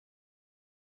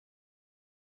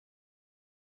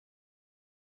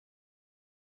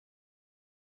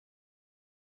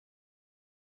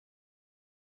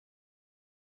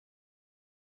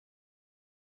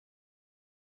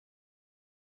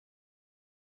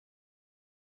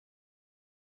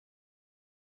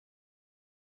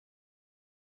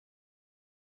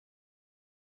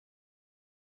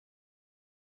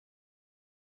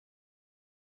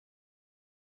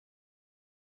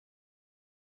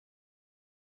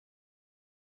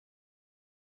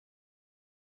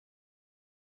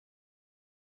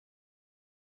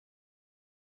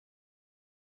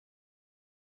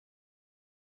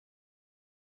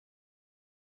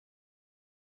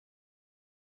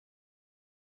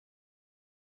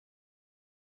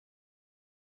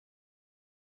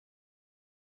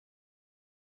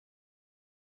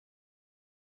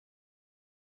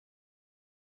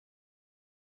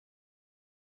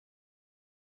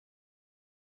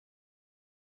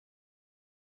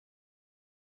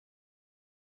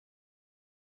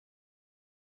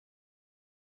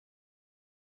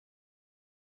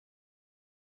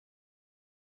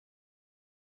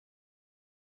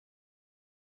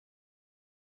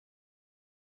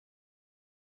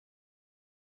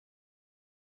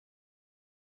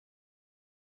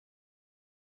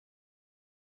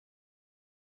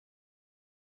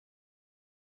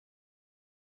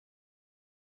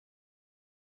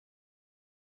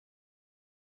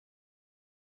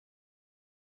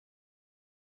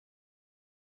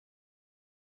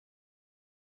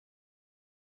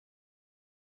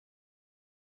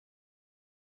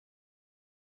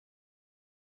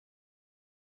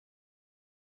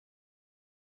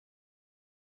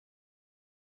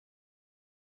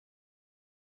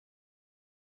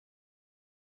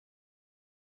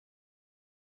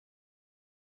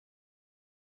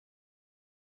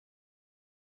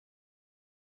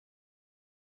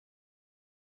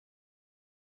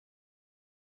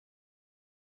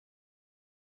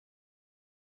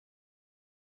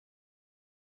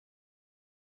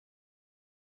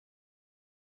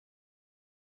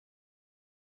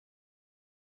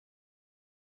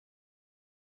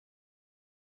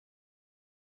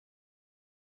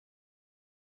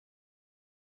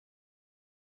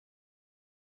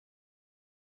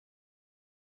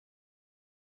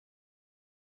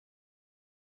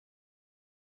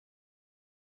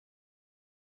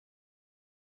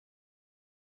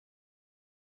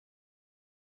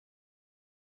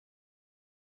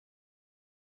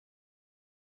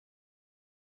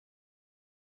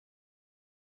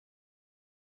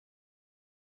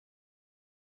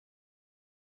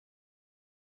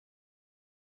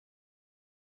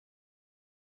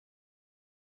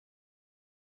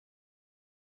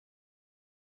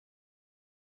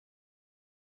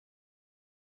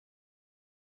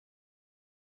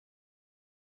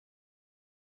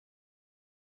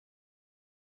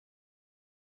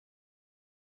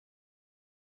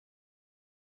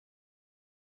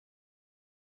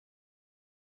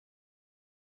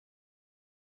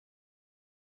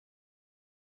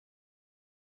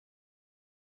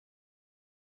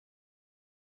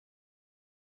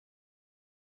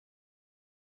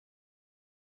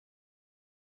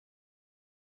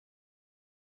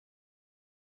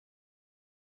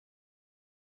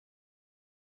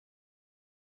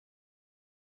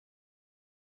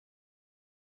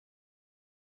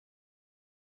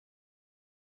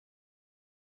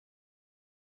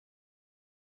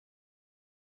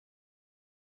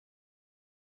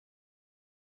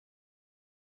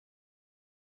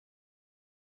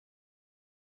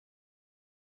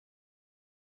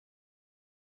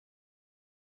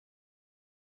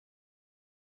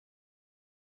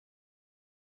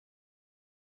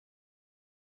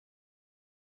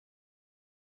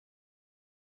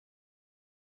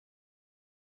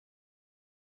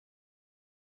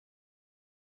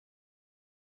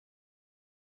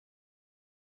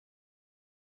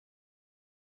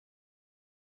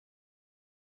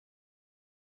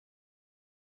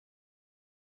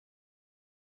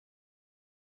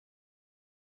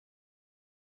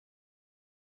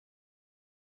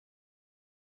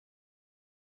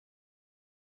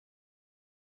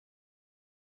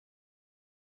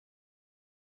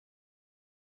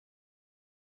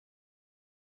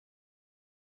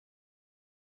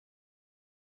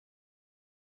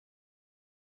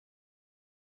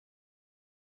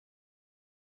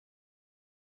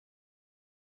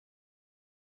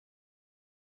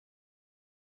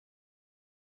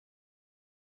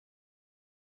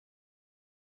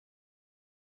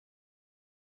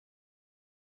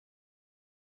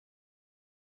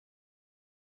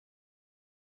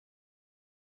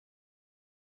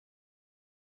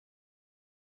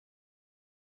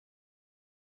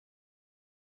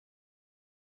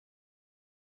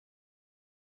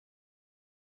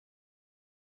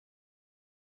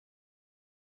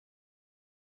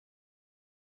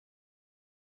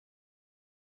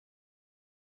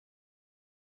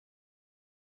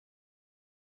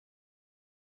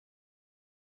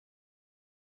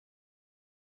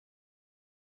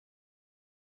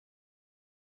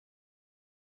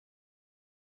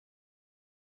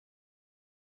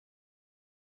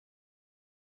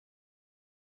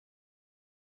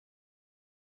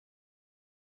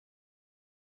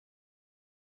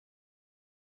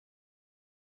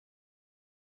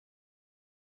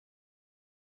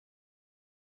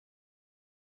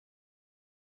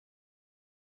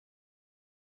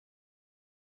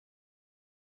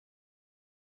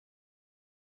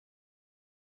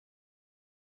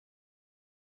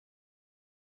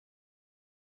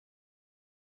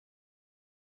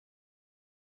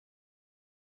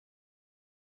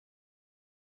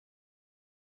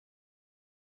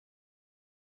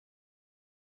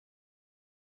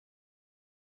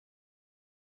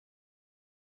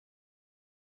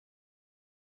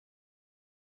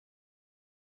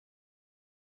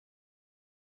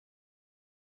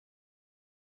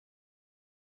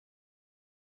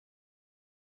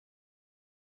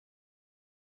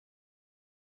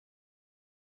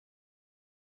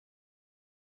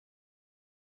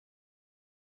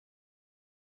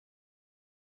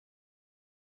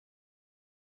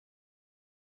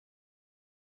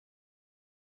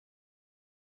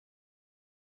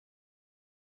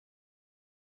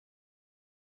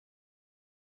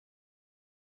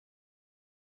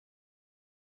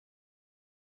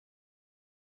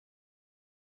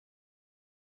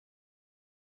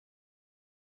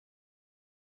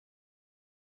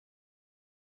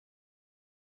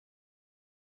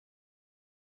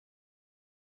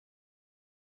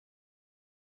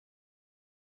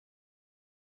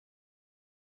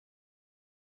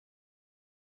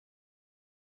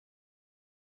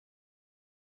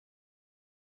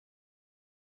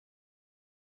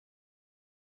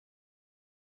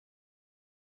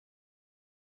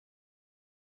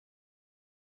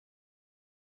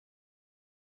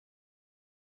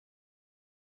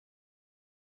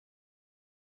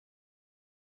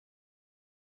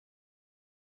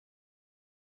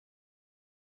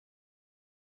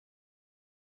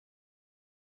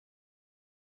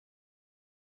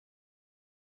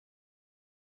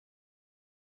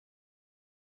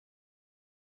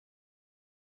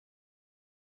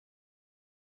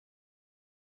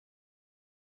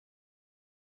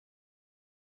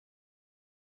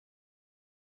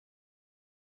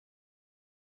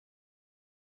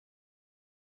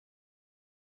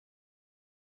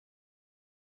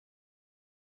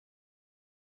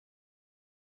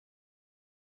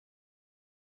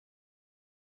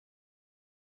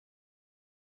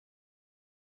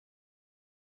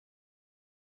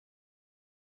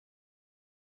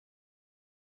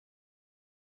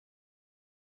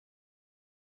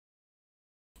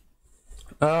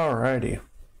Alrighty.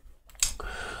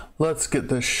 Let's get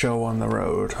this show on the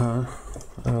road, huh?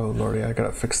 Oh lordy, I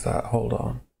gotta fix that. Hold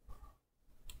on.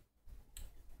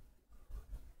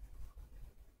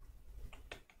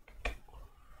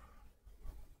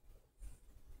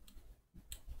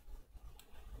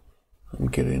 I'm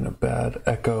getting a bad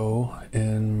echo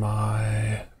in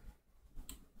my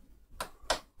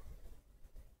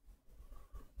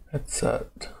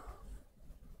headset.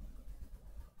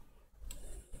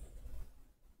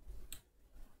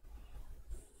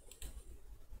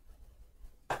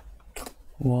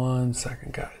 One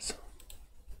second, guys.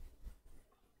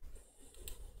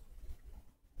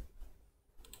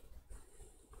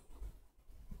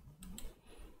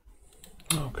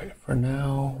 Okay, for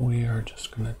now, we are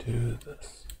just gonna do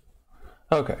this.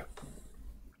 Okay.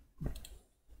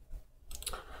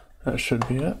 That should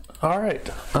be it. All right.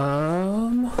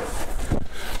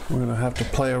 We're gonna have to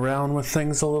play around with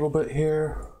things a little bit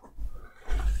here.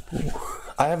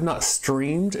 I have not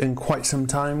streamed in quite some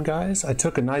time, guys. I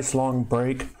took a nice long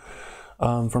break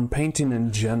from painting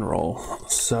in general,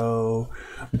 so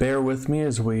bear with me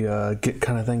as we get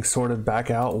kind of things sorted back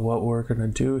out, what we're gonna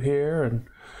do here and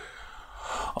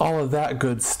all of that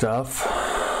good stuff.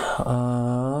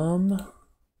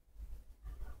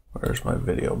 Where's my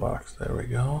video box? There we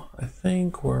go. I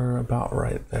think we're about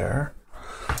right there.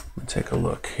 Let me take a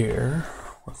look here.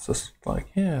 What's this like?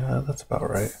 Yeah, that's about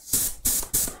right.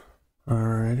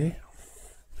 Alrighty.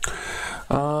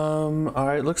 All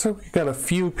right, looks like we got a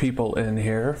few people in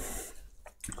here.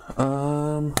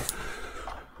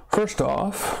 First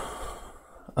off,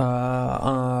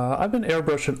 I've been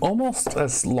airbrushing almost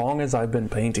as long as I've been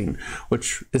painting,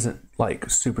 which isn't like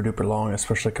super duper long,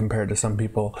 especially compared to some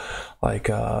people like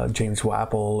James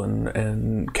Wapple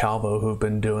and Calvo, who've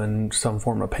been doing some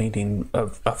form of painting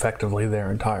effectively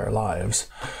their entire lives.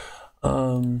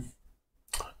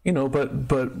 You know,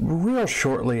 but real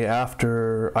shortly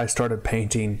after I started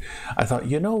painting, I thought,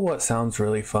 you know what sounds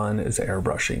really fun is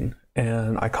airbrushing.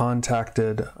 And I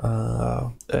contacted a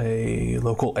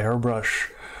local airbrush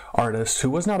artist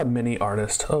who was not a mini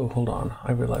artist. Oh, hold on.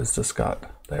 I realized this got,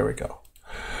 there we go.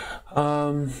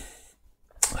 I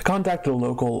contacted a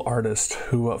local artist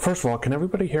who, first of all, can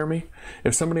everybody hear me?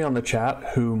 If somebody on the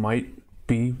chat who might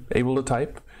be able to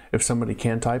type, if somebody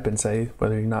can type and say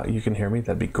whether or not you can hear me,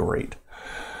 that'd be great.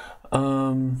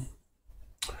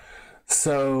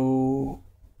 So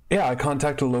yeah, I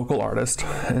contacted a local artist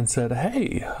and said,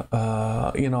 hey,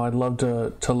 you know, I'd love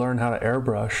to learn how to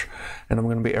airbrush, and I'm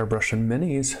going to be airbrushing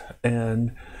minis.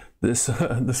 And this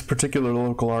this particular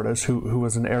local artist, who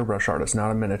was an airbrush artist,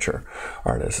 not a miniature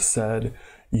artist, said,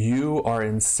 you are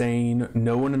insane.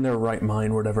 No one in their right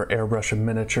mind would ever airbrush a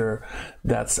miniature.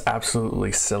 That's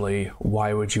absolutely silly.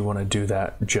 Why would you want to do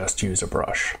that? Just use a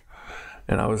brush.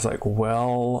 And I was like,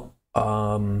 well,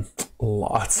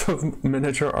 lots of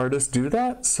miniature artists do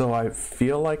that, so I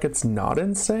feel like it's not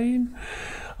insane.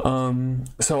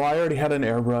 So I already had an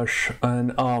airbrush,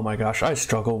 and oh my gosh, I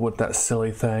struggled with that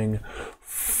silly thing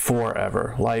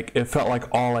forever. Like, it felt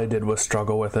like all I did was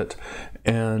struggle with it,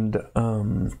 and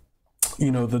you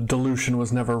know, the dilution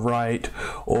was never right,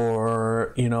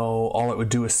 or, you know, all it would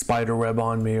do is spider web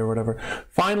on me or whatever.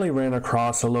 Finally ran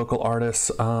across a local artist,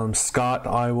 Scott.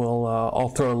 I'll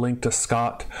throw a link to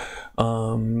Scott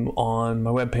on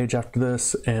my webpage after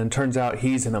this, and turns out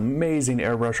he's an amazing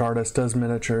airbrush artist, does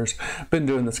miniatures, been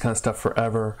doing this kind of stuff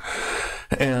forever,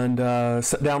 and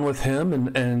sat down with him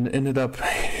and ended up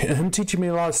him teaching me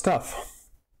a lot of stuff.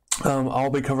 I'll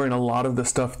be covering a lot of the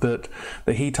stuff that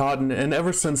he taught, and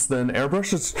ever since then,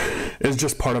 airbrush is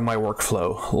just part of my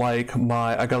workflow. Like,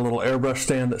 I got a little airbrush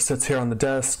stand that sits here on the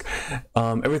desk.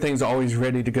 Everything's always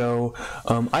ready to go.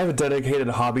 I have a dedicated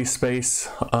hobby space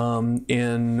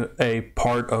in a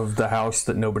part of the house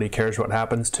that nobody cares what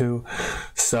happens to,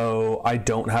 so I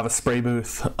don't have a spray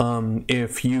booth.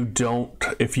 If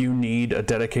you need a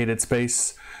dedicated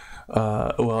space,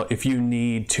 well, if you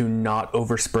need to not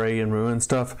overspray and ruin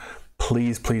stuff,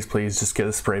 please just get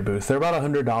a spray booth. They're about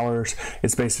 $100.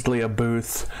 It's basically a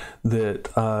booth that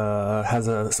has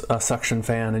a suction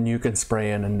fan, and you can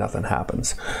spray in and nothing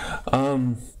happens.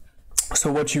 So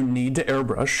what you need to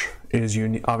airbrush is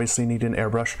you obviously need an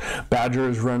airbrush. Badger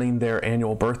is running their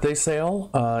annual birthday sale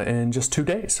in just 2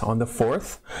 days, on the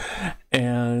 4th,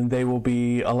 and they will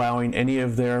be allowing any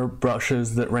of their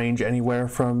brushes that range anywhere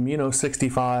from, you know,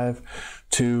 $65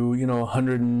 to, you know,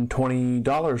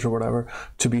 $120 or whatever,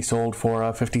 to be sold for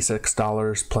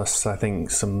 $56 plus, I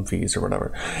think, some fees or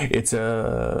whatever. It's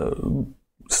a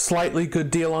slightly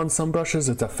good deal on some brushes.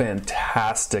 It's a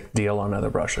fantastic deal on other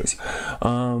brushes.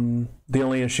 The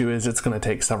only issue is it's going to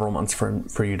take several months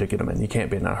for you to get them in. You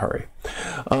can't be in a hurry.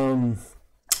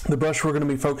 The brush we're going to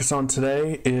be focused on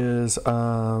today is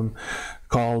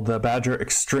called the Badger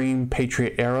Extreme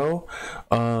Patriot Aero.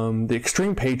 The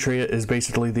Extreme Patriot is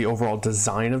basically the overall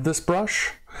design of this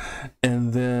brush,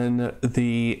 and then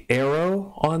the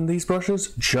arrow on these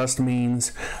brushes just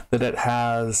means that it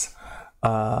has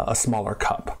a smaller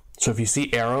cup. So if you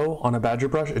see arrow on a Badger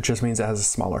brush, it just means it has a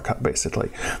smaller cup,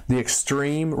 basically. The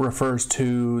extreme refers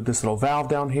to this little valve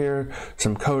down here,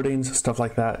 some coatings, stuff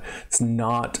like that. It's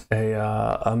not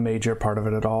a major part of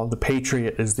it at all. The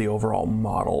Patriot is the overall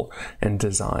model and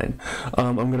design.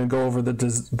 I'm going to go over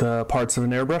the parts of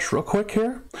an airbrush real quick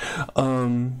here.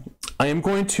 I am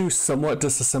going to somewhat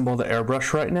disassemble the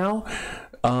airbrush right now.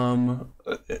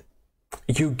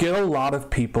 You get a lot of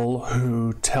people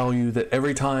who tell you that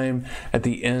every time at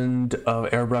the end of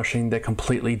airbrushing, they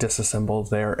completely disassemble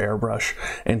their airbrush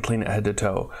and clean it head to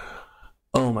toe.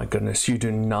 Oh my goodness, you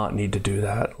do not need to do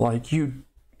that. Like you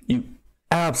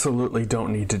absolutely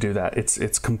don't need to do that.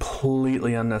 It's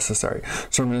completely unnecessary.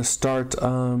 So I'm going to start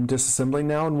disassembling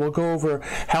now, and we'll go over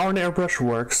how an airbrush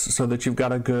works so that you've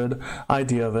got a good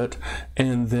idea of it,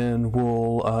 and then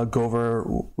we'll go over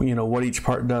what each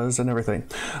part does and everything.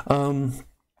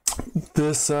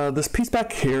 This piece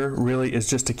back here really is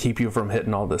just to keep you from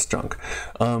hitting all this junk.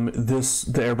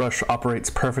 The airbrush operates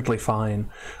perfectly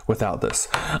fine without this.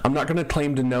 I'm not going to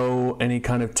claim to know any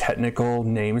kind of technical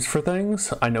names for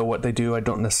things. I know what they do. I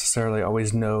don't necessarily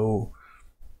always know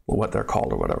what they're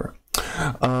called or whatever.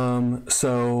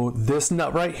 So this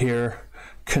nut right here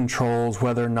controls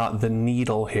whether or not the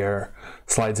needle here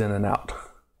slides in and out.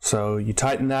 So you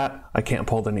tighten that, I can't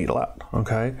pull the needle out,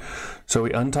 okay? So we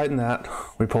untighten that,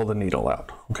 we pull the needle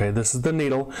out, okay? This is the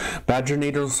needle. Badger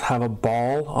needles have a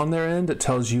ball on their end. It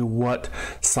tells you what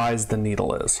size the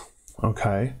needle is,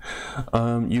 okay?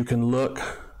 You can look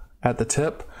at the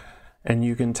tip and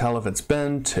you can tell if it's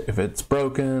bent, if it's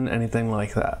broken, anything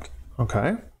like that,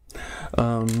 okay?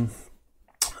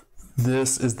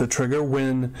 This is the trigger.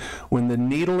 When the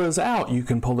needle is out, you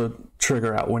can pull the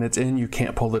trigger out. When it's in, you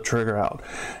can't pull the trigger out.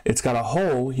 It's got a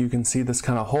hole. You can see this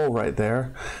kind of hole right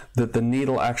there that the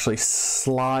needle actually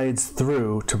slides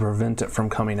through to prevent it from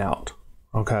coming out.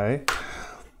 Okay.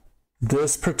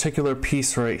 This particular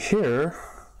piece right here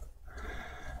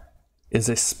is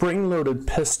a spring-loaded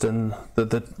piston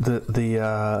that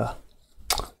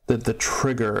the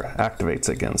trigger activates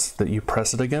against, that you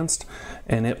press it against,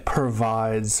 and it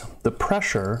provides the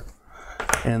pressure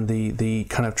and the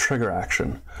kind of trigger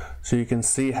action. So you can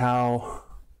see how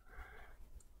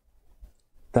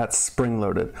that's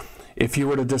spring-loaded. If you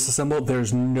were to disassemble,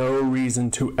 there's no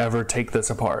reason to ever take this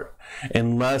apart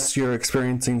unless you're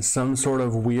experiencing some sort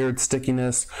of weird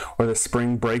stickiness or the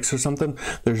spring breaks or something.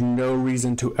 There's no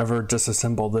reason to ever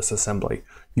disassemble this assembly.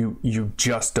 You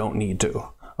just don't need to.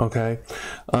 Okay,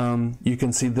 you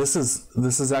can see this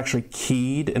is actually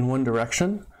keyed in one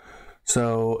direction,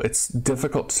 so it's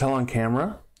difficult to tell on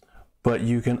camera, but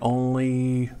you can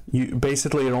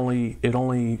basically it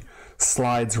only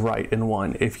slides right in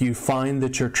one. If you find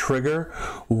that your trigger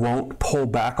won't pull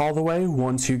back all the way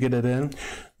once you get it in,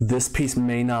 this piece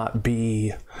may not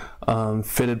be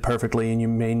fitted perfectly, and you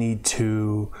may need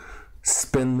to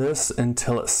spin this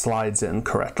until it slides in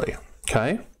correctly.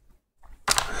 Okay.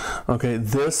 Okay,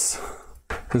 this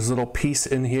little piece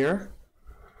in here,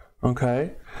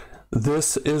 okay,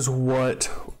 this is what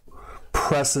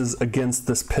presses against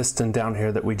this piston down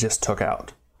here that we just took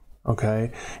out,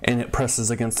 okay, and it presses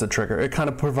against the trigger. It kind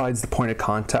of provides the point of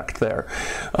contact there.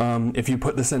 If you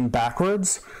put this in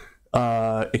backwards,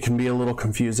 it can be a little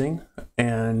confusing,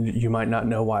 and you might not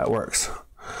know why it works.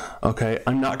 Okay,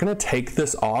 I'm not going to take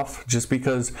this off just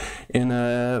because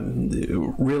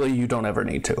really you don't ever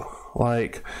need to.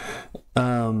 Like,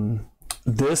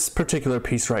 this particular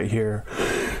piece right here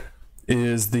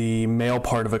is the male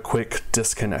part of a quick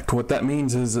disconnect. What that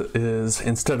means is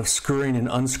instead of screwing and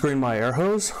unscrewing my air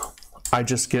hose, I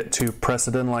just get to press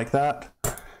it in like that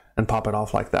and pop it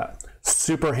off like that.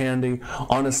 Super handy.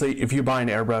 Honestly, if you buy an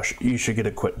airbrush, you should get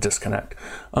a quick disconnect.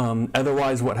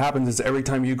 Otherwise, what happens is every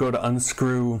time you go to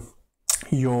unscrew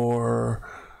your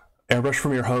airbrush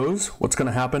from your hose, what's going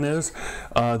to happen is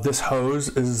this hose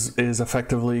is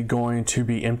effectively going to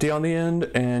be empty on the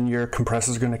end, and your compressor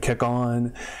is going to kick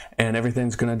on, and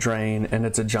everything's going to drain, and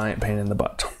it's a giant pain in the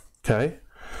butt. Okay.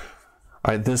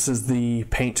 All right. This is the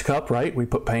paint cup, right? We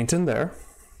put paint in there.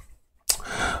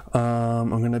 I'm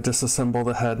going to disassemble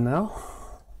the head now.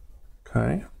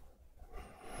 Okay.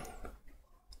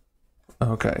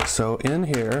 Okay, so in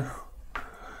here,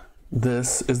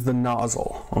 this is the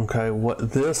nozzle. Okay,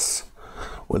 what this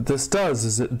does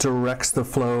is it directs the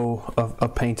flow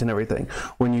of paint and everything.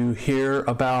 When you hear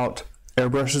about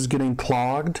airbrush is getting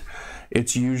clogged,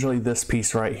 it's usually this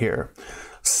piece right here.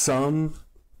 Some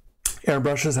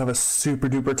airbrushes have a super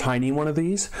duper tiny one of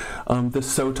these. The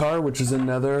Sotar, which is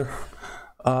another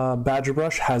Badger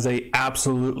brush, has a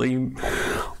absolutely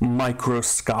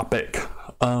microscopic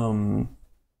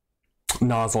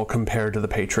nozzle compared to the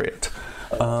Patriot.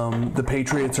 The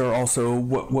Patriots are also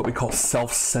what we call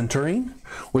self-centering,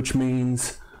 which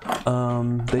means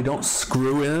they don't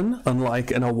screw in,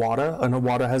 unlike an Iwata. An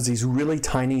Iwata has these really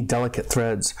tiny, delicate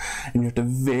threads, and you have to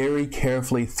very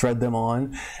carefully thread them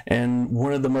on. And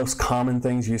one of the most common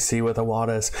things you see with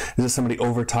Iwatas is that somebody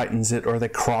over tightens it or they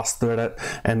cross thread it,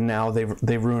 and now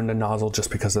they've ruined a nozzle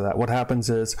just because of that. What happens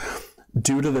is,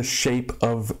 due to the shape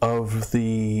of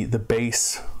the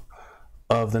base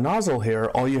of the nozzle here,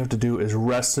 all you have to do is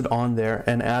rest it on there,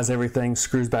 and as everything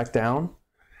screws back down,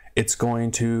 it's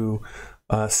going to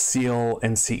seal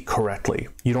and seat correctly.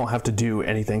 You don't have to do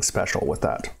anything special with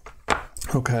that.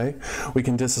 Okay, we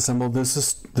can disassemble.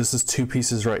 This is two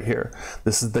pieces right here.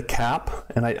 This is the cap,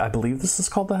 and I believe this is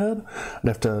called the head. I'd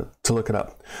have to look it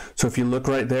up. So if you look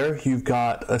right there, you've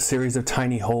got a series of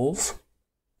tiny holes.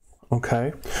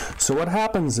 Okay, so what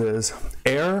happens is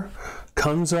air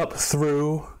comes up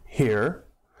through here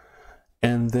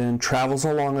and then travels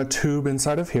along a tube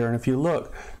inside of here, and if you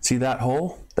look, see that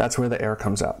hole? That's where the air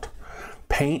comes out.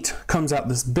 Paint comes out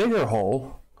this bigger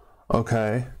hole,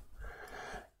 okay,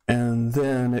 and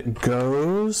then it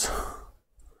goes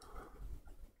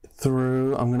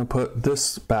through. I'm going to put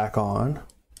this back on,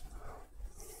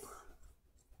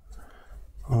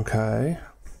 okay,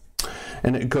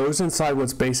 and it goes inside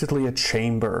what's basically a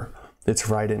chamber that's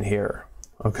right in here,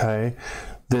 okay,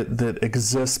 that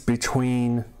exists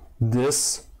between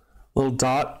this little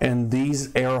dot and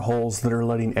these air holes that are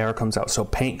letting air comes out. So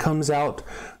paint comes out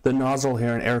the nozzle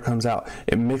here and air comes out.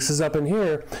 It mixes up in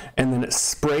here and then it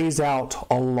sprays out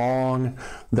along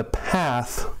the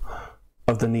path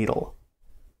of the needle.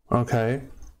 Okay,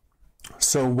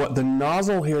 so what the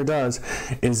nozzle here does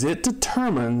is it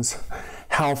determines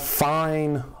how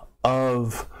fine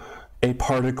of a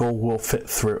particle will fit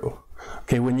through.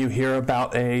 Okay, when you hear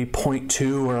about a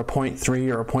 0.2 or a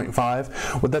 0.3 or a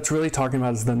 0.5, what that's really talking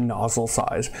about is the nozzle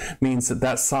size. It means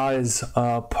that size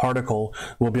particle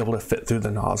will be able to fit through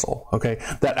the nozzle. Okay,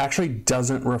 that actually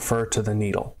doesn't refer to the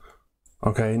needle.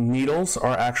 Okay, needles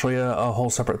are actually a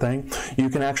whole separate thing. You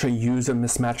can actually use a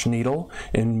mismatched needle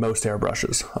in most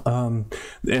airbrushes.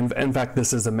 In fact,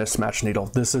 this is a mismatched needle.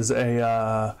 This is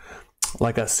a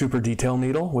like a super detail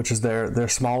needle, which is their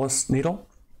smallest needle,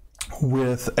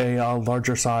 with a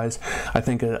larger size, I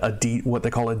think what they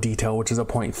call a detail, which is a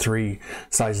 0.3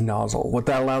 size nozzle. What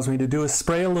that allows me to do is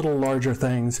spray a little larger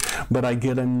things, but I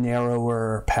get a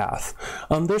narrower path.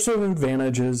 There's some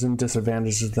advantages and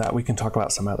disadvantages of that. We can talk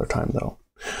about some other time though.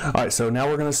 All right, so now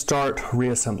we're going to start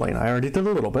reassembling. I already did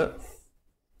a little bit.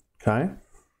 Okay.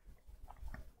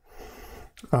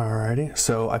 Alrighty,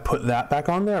 so I put that back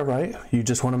on there, right? You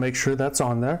just want to make sure that's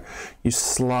on there. You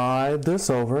slide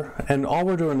this over, and all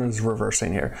we're doing is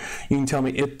reversing here. You can tell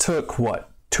me it took,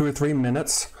 what, 2 or 3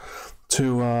 minutes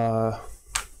to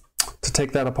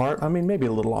take that apart? I mean, maybe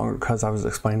a little longer because I was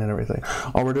explaining everything.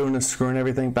 All we're doing is screwing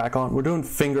everything back on. We're doing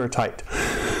finger tight.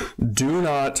 Do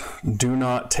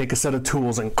not take a set of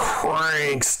tools and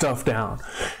crank stuff down.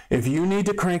 If you need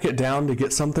to crank it down to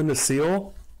get something to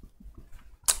seal,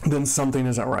 then something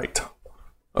isn't right.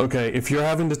 Okay, if you're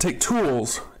having to take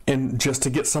tools and just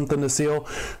to get something to seal,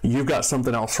 you've got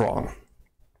something else wrong.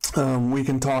 We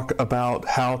can talk about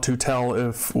how to tell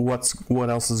if what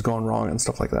else is going wrong and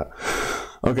stuff like that.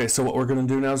 Okay, so what we're going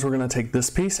to do now is we're going to take this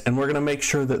piece and we're going to make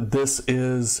sure that this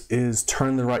is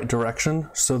turned the right direction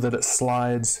so that it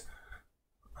slides.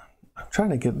 I'm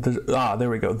trying to get this. There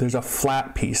we go. There's a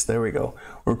flat piece. There we go.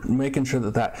 We're making sure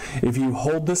that if you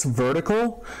hold this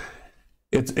vertical,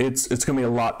 it's going to be a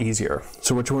lot easier.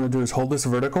 So what you want to do is hold this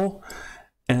vertical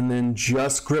and then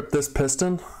just grip this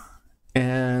piston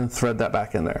and thread that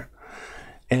back in there.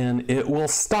 And it will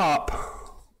stop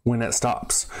when it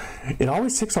stops. It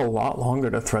always takes a lot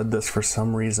longer to thread this for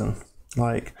some reason.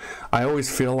 Like, I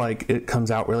always feel like it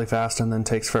comes out really fast and then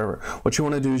takes forever. What you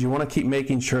want to do is you want to keep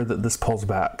making sure that this pulls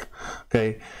back.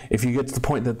 Okay, if you get to the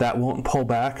point that won't pull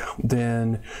back,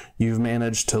 then you've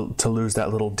managed to lose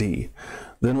that little D.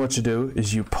 Then what you do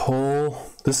is you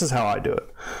pull, this is how I do it.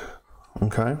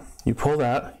 Okay, you pull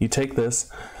that, you take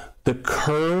this, the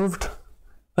curved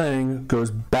thing goes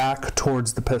back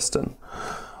towards the piston,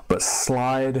 but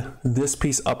slide this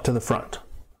piece up to the front.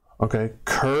 Okay,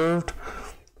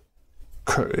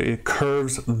 it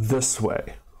curves this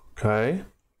way. Okay,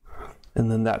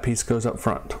 and then that piece goes up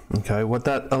front. Okay, what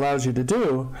that allows you to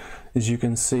do is you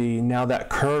can see now that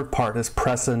curved part is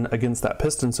pressing against that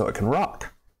piston so it can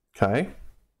rock. Okay,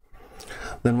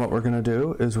 then what we're going to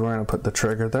do is we're going to put the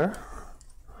trigger there.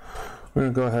 We're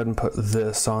going to go ahead and put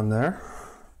this on there.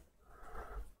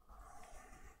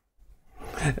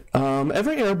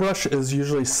 Every airbrush is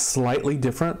usually slightly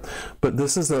different, but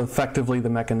this is effectively the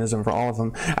mechanism for all of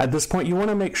them. At this point, you want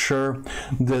to make sure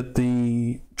that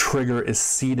the trigger is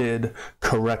seated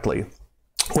correctly.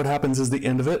 What happens is the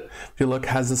end of it, if you look,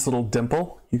 has this little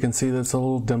dimple. You can see there's a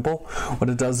little dimple. What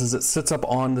it does is it sits up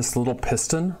on this little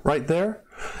piston right there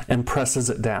and presses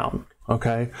it down.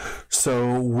 Okay,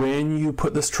 so when you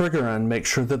put this trigger in, make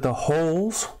sure that the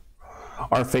holes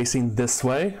are facing this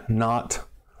way, not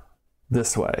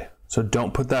this way. So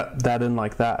don't put that in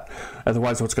like that.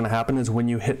 Otherwise, what's going to happen is when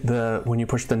you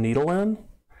push the needle in,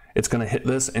 it's going to hit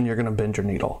this and you're going to bend your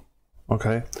needle.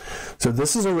 Okay, so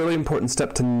this is a really important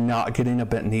step to not getting a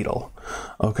bent needle.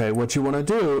 Okay, what you want to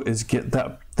do is get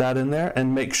that in there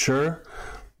and make sure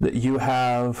that you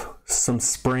have some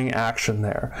spring action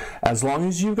there. As long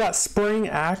as you've got spring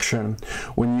action,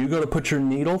 when you go to put your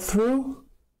needle through,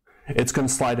 it's going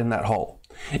to slide in that hole.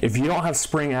 If you don't have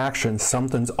spring action,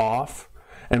 something's off,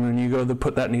 and when you go to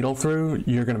put that needle through,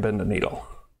 you're going to bend the needle.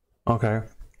 Okay,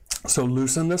 so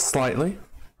loosen this slightly.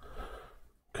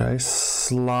 Okay,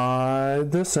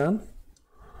 slide this in.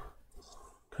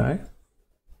 Okay.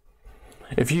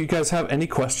 If you guys have any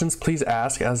questions, please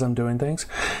ask as I'm doing things.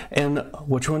 And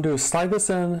what you want to do is slide this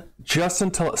in just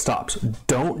until it stops.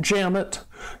 Don't jam it.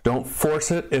 Don't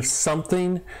force it. If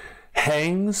something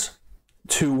hangs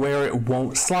to where it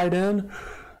won't slide in,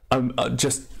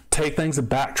 just take things and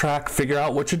backtrack, figure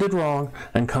out what you did wrong,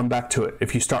 and come back to it.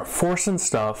 If you start forcing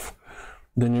stuff,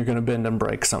 then you're going to bend and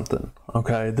break something.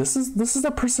 Okay, this is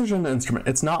a precision instrument.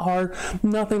 It's not hard.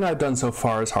 Nothing I've done so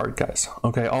far is hard, guys.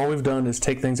 Okay, all we've done is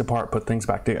take things apart, put things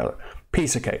back together.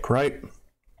 Piece of cake, right?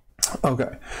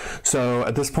 Okay, so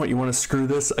at this point you want to screw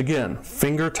this again,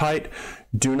 finger tight.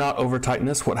 Do not over tighten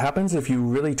this. What happens if you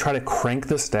really try to crank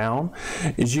this down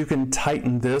is you can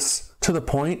tighten this to the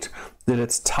point that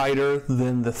it's tighter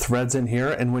than the threads in here,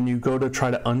 and when you go to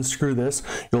try to unscrew this,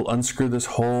 you'll unscrew this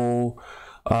whole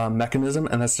mechanism,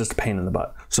 and that's just a pain in the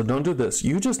butt. So don't do this.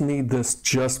 You just need this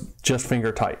just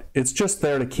finger tight. It's just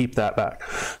there to keep that back.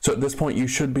 So at this point you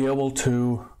should be able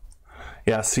to,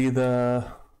 yeah, see the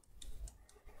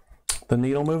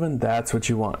needle moving? That's what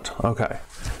you want. Okay.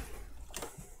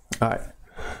 All right.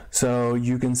 So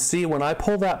you can see when I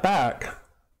pull that back,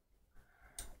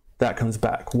 that comes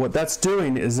back. What that's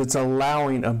doing is it's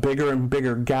allowing a bigger and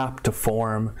bigger gap to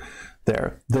form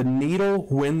there. The needle,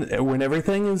 when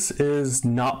everything is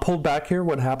not pulled back here,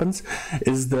 what happens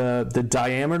is the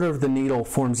diameter of the needle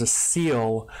forms a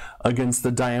seal against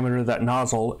the diameter of that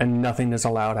nozzle, and nothing is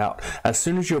allowed out. As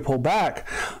soon as you pull back,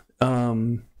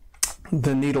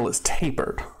 the needle is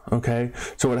tapered. Okay,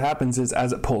 so what happens is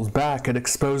as it pulls back, it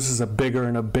exposes a bigger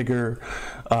and a bigger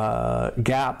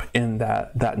gap in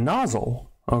that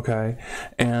nozzle. Okay,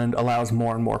 and allows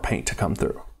more and more paint to come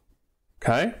through.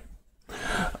 Okay.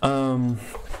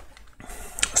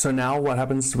 So now what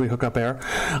happens is we hook up air.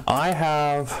 I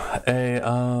have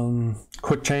a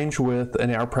quick change with an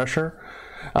air pressure.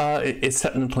 It's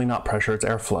technically not pressure, it's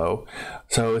airflow.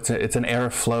 So it's an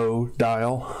airflow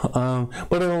dial,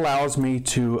 but it allows me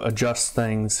to adjust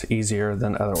things easier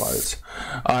than otherwise.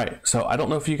 All right, so I don't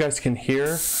know if you guys can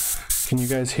hear. Can you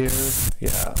guys hear?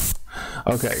 Yeah.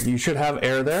 Okay, you should have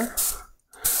air there.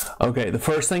 Okay, the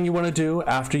first thing you want to do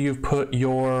after you've put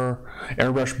your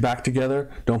airbrush back together,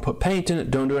 don't put paint in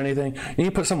it, don't do anything. You need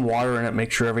to put some water in it,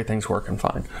 make sure everything's working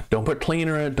fine. Don't put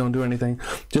cleaner in it, don't do anything.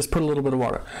 Just put a little bit of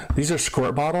water. These are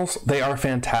squirt bottles. They are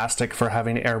fantastic for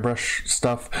having airbrush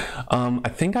stuff. I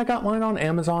think I got mine on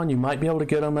Amazon. You might be able to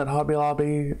get them at Hobby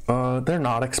Lobby. They're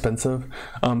not expensive.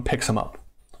 Pick some up.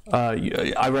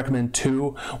 I recommend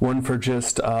two, one for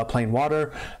just plain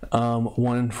water,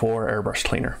 one for airbrush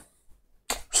cleaner.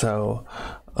 So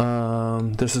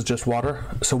this is just water.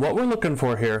 So what we're looking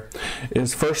for here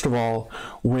is, first of all,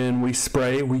 when we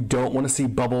spray, we don't want to see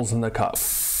bubbles in the cup.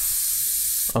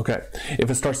 Okay, if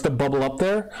it starts to bubble up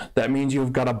there, that means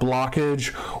you've got a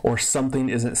blockage or something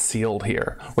isn't sealed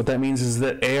here. What that means is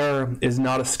that air is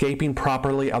not escaping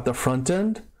properly out the front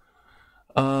end.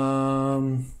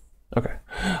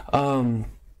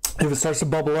 If it starts to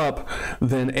bubble up,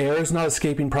 then air is not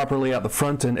escaping properly out the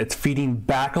front end. It's feeding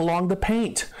back along the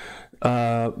paint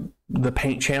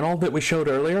channel that we showed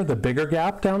earlier, the bigger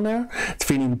gap down there. It's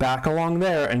feeding back along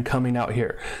there and coming out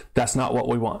here. That's not what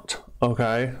we want.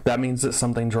 Okay, that means that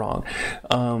something's wrong.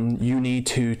 You need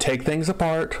to take things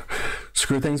apart,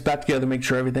 screw things back together, make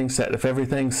sure everything's set. If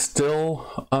everything's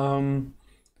still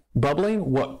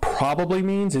bubbling, what probably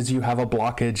means is you have a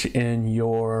blockage in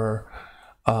your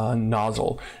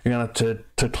nozzle. You're gonna have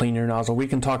to clean your nozzle. We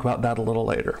can talk about that a little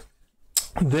later.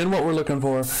 Then what we're looking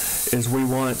for is we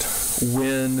want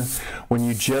when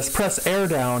you just press air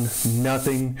down,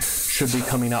 nothing should be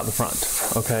coming out the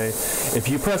front, okay? If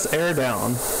you press air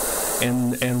down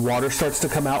and water starts to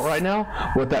come out right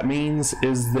now, what that means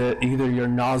is that either your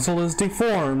nozzle is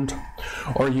deformed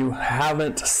or you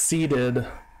haven't seated.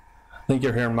 I think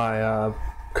you're hearing my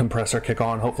compressor kick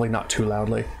on, hopefully not too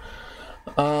loudly.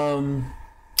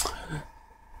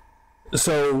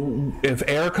 So if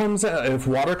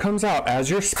water comes out as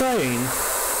you're spraying,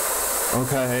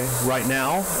 okay, right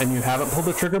now, and you haven't pulled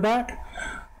the trigger back,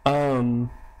 then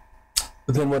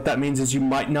what that means is you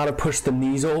might not have pushed the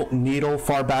needle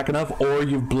far back enough, or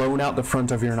you've blown out the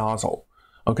front of your nozzle.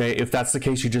 Okay, if that's the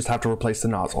case, you just have to replace the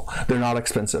nozzle. They're not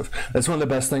expensive. That's one of the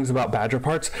best things about Badger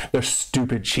parts. They're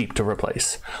stupid cheap to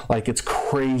replace. Like, it's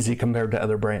crazy compared to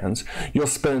other brands. You'll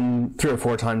spend 3 or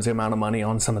 4 times the amount of money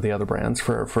on some of the other brands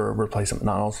for replacement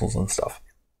nozzles and stuff.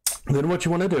 Then what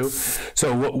you want to do,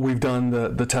 so what we've done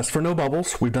the test for no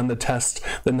bubbles. We've done the test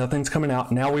that nothing's coming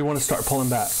out. Now we want to start pulling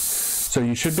back. So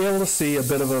you should be able to see a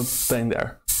bit of a thing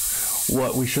there.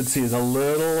 What we should see is a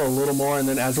little more, and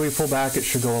then as we pull back, it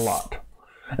should go a lot.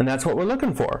 And that's what we're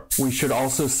looking for. We should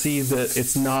also see that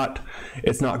it's not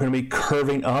going to be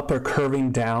curving up or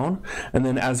curving down. And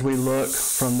then as we look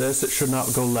from this, it should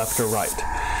not go left or right.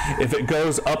 If it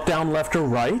goes up, down, left, or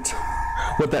right,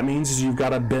 what that means is you've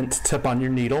got a bent tip on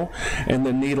your needle, and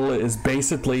the needle is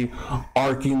basically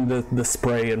arcing the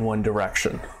spray in one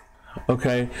direction.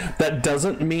 Okay, that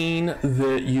doesn't mean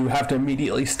that you have to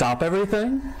immediately stop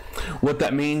everything. What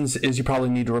that means is you probably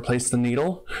need to replace the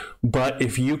needle, but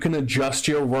if you can adjust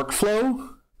your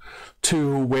workflow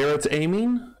to where it's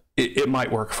aiming, it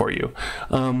might work for you.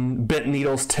 Bent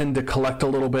needles tend to collect a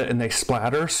little bit and they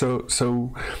splatter,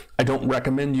 so I don't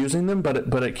recommend using them, but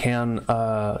it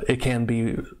can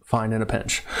be fine in a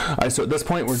pinch. All right, so at this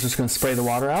point, we're just going to spray the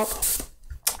water out.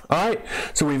 All right,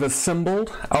 so we've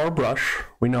assembled our brush.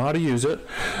 We know how to use it.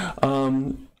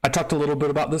 I talked a little bit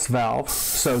about this valve.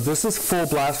 So this is full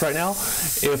blast right now.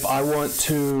 If I want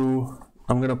to,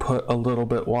 I'm gonna put a little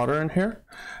bit water in here,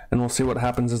 and we'll see what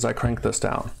happens as I crank this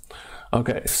down.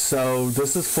 Okay, so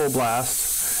this is full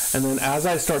blast. And then as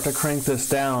I start to crank this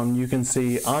down, you can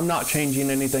see I'm not changing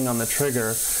anything on the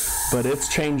trigger, but it's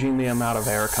changing the amount of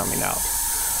air coming out.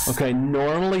 Okay,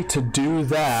 normally to do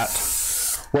that,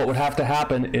 what would have to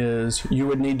happen is you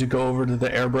would need to go over to the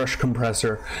airbrush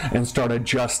compressor and start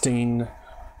adjusting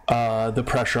the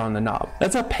pressure on the knob.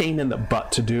 That's a pain in the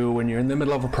butt to do when you're in the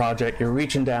middle of a project, you're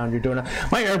reaching down, you're doing it.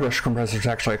 My airbrush compressor is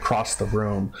actually across the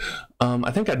room.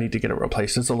 I think I need to get it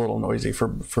replaced. It's a little noisy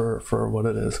for what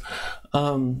it is.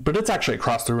 But it's actually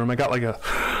across the room. I got like a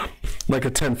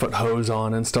 10-foot hose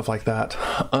on and stuff like that.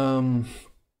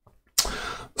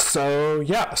 So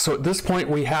yeah, so at this point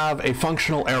we have a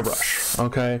functional airbrush,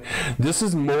 okay? This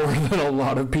is more than a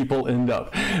lot of people end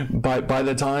up. By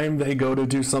the time they go to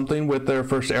do something with their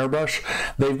first airbrush,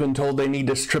 they've been told they need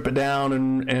to strip it down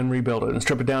and rebuild it, and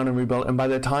strip it down and rebuild it. And by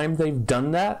the time they've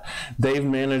done that, they've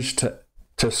managed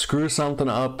to screw something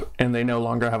up and they no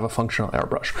longer have a functional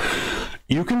airbrush.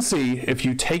 You can see if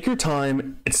you take your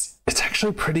time, it's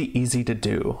actually pretty easy to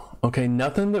do, okay?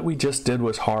 Nothing that we just did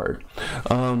was hard.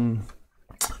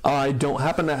 I don't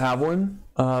happen to have one,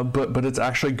 but it's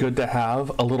actually good to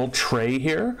have a little tray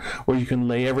here where you can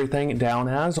lay everything down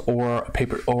as, or a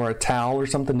paper or a towel or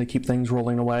something to keep things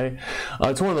rolling away.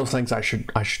 It's one of those things I should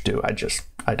do.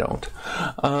 I don't.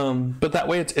 But that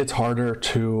way it's harder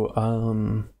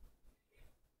to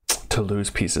lose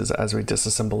pieces as we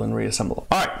disassemble and reassemble.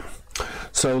 All right.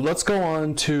 So let's go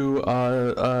on to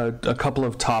a couple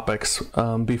of topics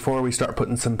before we start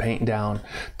putting some paint down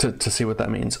to see what that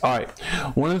means. All right,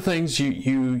 one of the things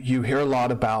you hear a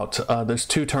lot about, there's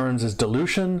 2 terms, is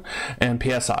dilution and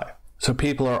PSI. So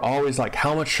people are always like,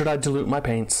 how much should I dilute my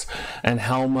paints, and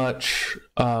how much,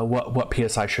 what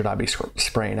PSI should I be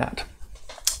spraying at?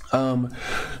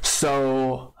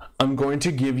 So I'm going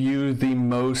to give you the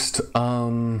most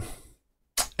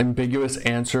ambiguous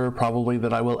answer probably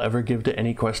that I will ever give to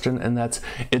any question, and that's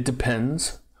it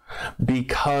depends,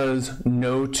 because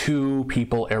no 2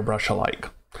 people airbrush alike.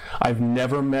 I've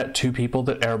never met 2 people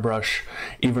that airbrush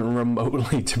even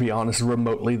remotely, to be honest,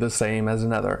 remotely the same as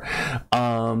another.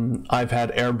 I've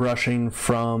had airbrushing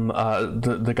from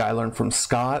the guy I learned from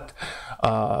Scott,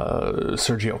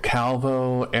 Sergio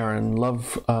Calvo, Aaron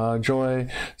Lovejoy,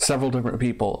 several different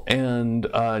people, and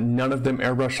none of them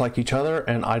airbrush like each other,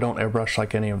 and I don't airbrush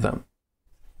like any of them.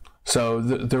 So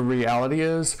the reality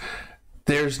is,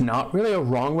 there's not really a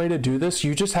wrong way to do this.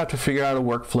 You just have to figure out a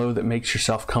workflow that makes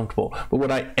yourself comfortable. But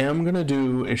what I am going to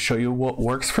do is show you what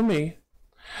works for me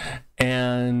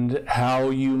and how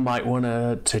you might want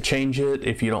to change it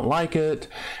if you don't like it,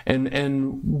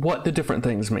 and what the different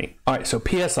things mean. All right, so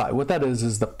PSI, what that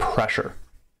is the pressure.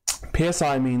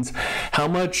 PSI means how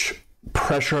much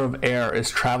pressure of air is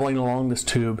traveling along this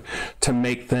tube to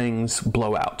make things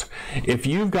blow out. If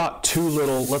you've got too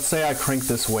little, let's say I crank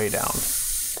this way down,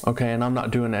 okay, and I'm not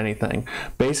doing anything.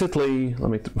 Basically, let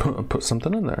me put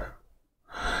something in there.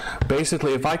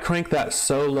 Basically, if I crank that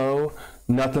so low,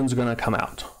 nothing's gonna come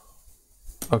out,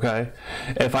 okay?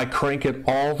 If I crank it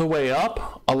all the way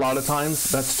up, a lot of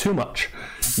times that's too much.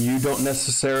 You don't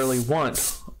necessarily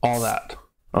want all that,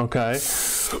 okay?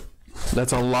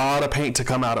 That's a lot of paint to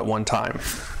come out at one time.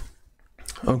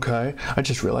 Okay, I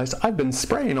just realized I've been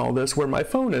spraying all this where my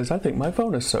phone is. I think my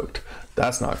phone is soaked.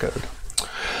 That's not good.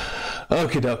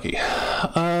 Okie dokie.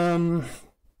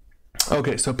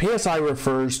 Okay, so PSI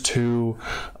refers to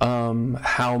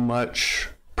how much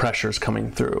pressure is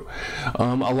coming through.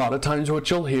 A lot of times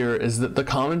what you'll hear is that the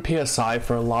common PSI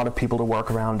for a lot of people to work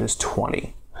around is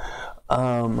 20.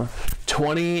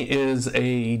 20 is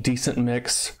a decent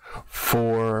mix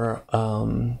for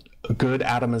good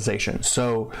atomization.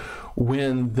 So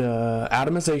when the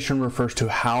atomization refers to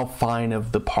how fine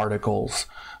of the particles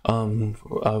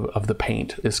of the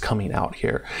paint is coming out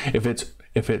here. If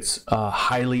it's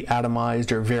highly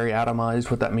atomized or very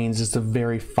atomized, what that means is a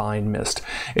very fine mist.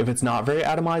 If it's not very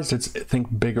atomized, it's,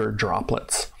 think bigger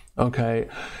droplets. Okay,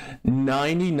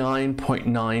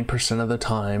 99.9% of the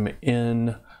time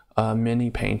in mini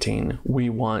painting, we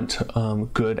want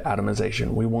good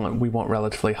atomization. We want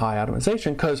relatively high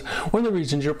atomization, because one of the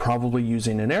reasons you're probably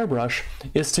using an airbrush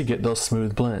is to get those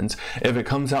smooth blends. If it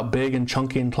comes out big and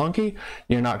chunky and clunky,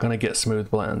 you're not going to get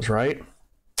smooth blends, right?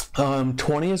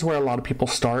 20 is where a lot of people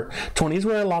start. 20 is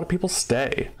where a lot of people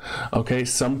stay. Okay,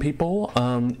 some people,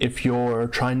 if you're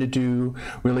trying to do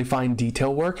really fine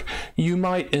detail work, you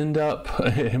might end up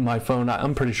in my phone.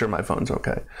 I'm pretty sure my phone's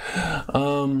okay.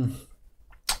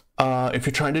 If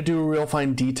you're trying to do real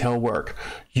fine detail work,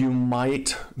 you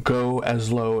might go as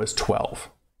low as 12.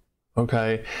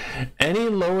 Okay, any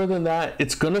lower than that,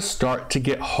 it's going to start to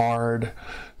get hard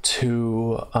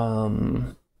to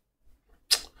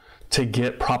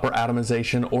get proper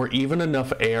atomization or even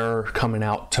enough air coming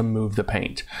out to move the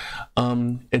paint.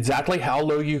 Exactly how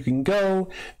low you can go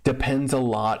depends a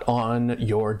lot on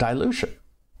your dilution.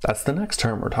 That's the next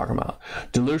term we're talking about.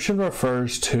 Dilution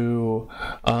refers to,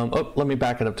 let me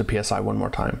back it up to PSI one more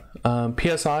time.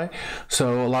 PSI,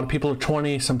 so a lot of people are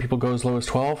 20, some people go as low as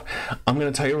 12. I'm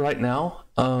gonna tell you right now,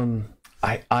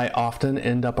 I often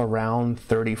end up around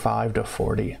 35 to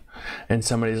 40. And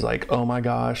somebody's like, oh my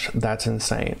gosh, that's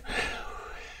insane.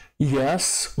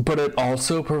 Yes, but it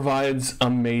also provides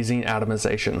amazing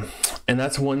atomization. And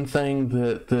that's one thing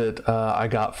that I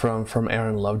got from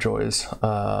Aaron Lovejoy's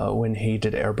when he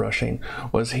did airbrushing,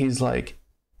 was he's like,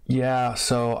 yeah,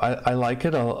 so I like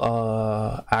it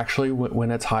actually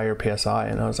when it's higher PSI.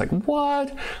 And I was like,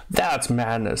 what? That's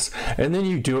madness. And then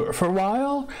you do it for a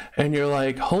while and you're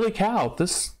like, holy cow,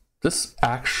 this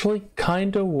actually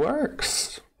kind of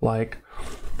works. Like,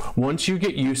 once you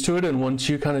get used to it and once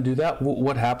you kind of do that,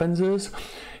 what happens is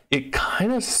it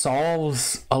kind of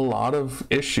solves a lot of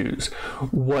issues.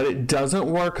 What it doesn't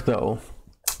work though,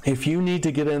 if you need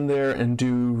to get in there and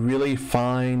do really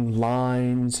fine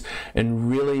lines and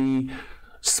really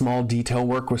small detail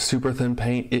work with super thin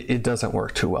paint, it doesn't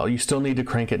work too well. You still need to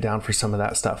crank it down for some of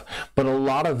that stuff. But a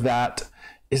lot of that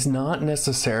is not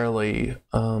necessarily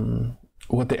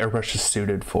what the airbrush is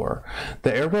suited for.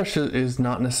 The airbrush is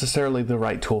not necessarily the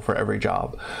right tool for every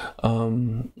job.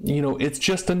 You know, it's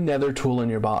just another tool in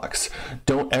your box.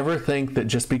 Don't ever think that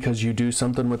just because you do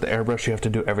something with the airbrush, you have to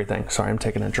do everything. Sorry, I'm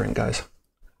taking a drink, guys.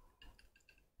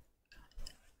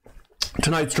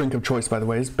 Tonight's drink of choice, by the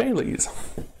way, is Bailey's.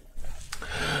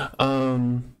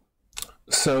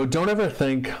 So don't ever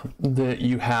think that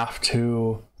you have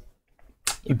to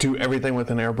do everything with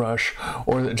an airbrush,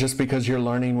 or that just because you're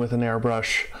learning with an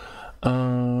airbrush,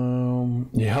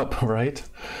 yep, right?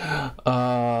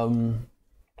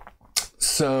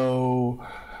 So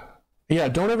yeah,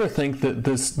 don't ever think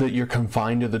that you're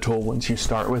confined to the tool once you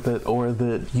start with it, or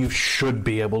that you should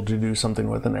be able to do something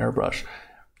with an airbrush.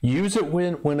 Use it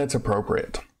when it's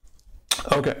appropriate.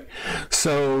 Okay,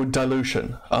 so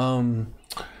dilution.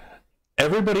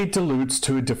 Everybody dilutes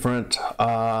to a different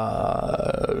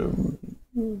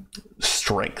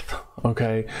strength.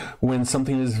 Okay, when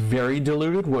something is very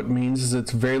diluted, what means is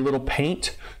it's very little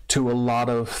paint to a lot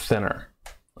of thinner.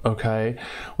 okay?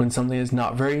 When something is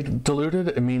not very diluted,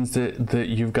 it means that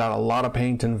you've got a lot of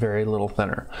paint and very little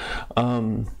thinner.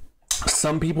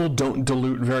 Some people don't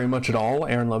dilute very much at all.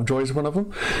 Aaron Lovejoy is one of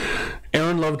them.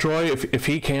 Aaron Lovejoy, if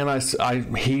he can,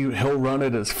 he'll run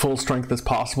it as full strength as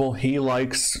possible. He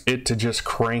likes it to just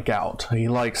crank out. He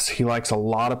likes a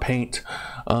lot of paint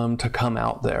to come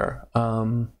out there.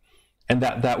 And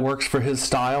that works for his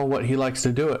style, what he likes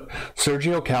to do it.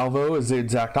 Sergio Calvo is the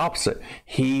exact opposite.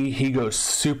 He goes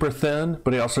super thin,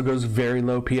 but he also goes very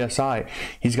low PSI.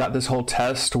 He's got this whole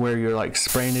test where you're like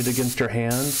spraying it against your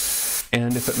hand,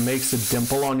 and if it makes a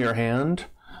dimple on your hand,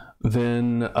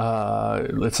 then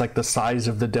it's like the size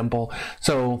of the dimple.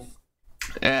 So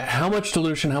how much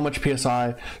dilution, how much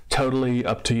PSI, totally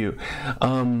up to you.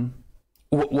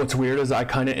 What's weird is I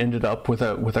kind of ended up with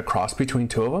a cross between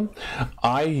two of them.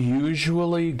 I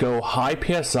usually go high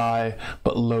PSI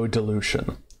but low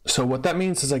dilution. So what that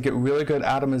means is I get really good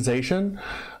atomization,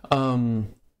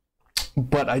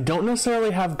 but I don't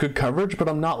necessarily have good coverage, but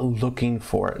I'm not looking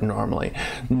for it normally.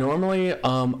 Normally,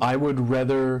 I would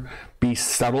rather be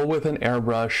subtle with an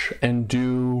airbrush and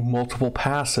do multiple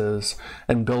passes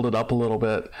and build it up a little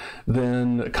bit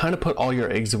than kind of put all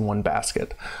your eggs in one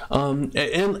basket.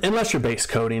 Unless you're base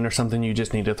coating or something, you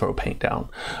just need to throw paint down.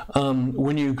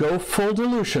 When you go full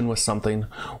dilution with something,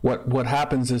 what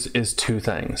happens is two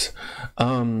things.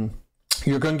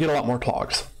 You're going to get a lot more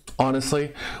clogs.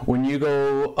 Honestly, when you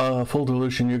go full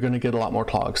dilution, you're going to get a lot more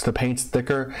clogs. The paint's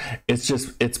thicker.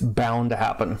 It's bound to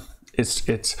happen.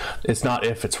 It's not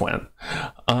if, it's when.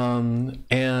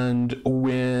 And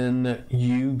when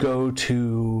you go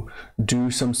to do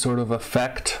some sort of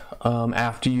effect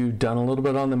after you've done a little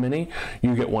bit on the Mini,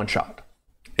 you get one shot.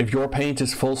 If your paint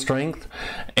is full strength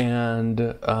and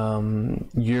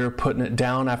you're putting it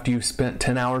down after you've spent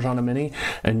 10 hours on a Mini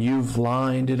and you've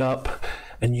lined it up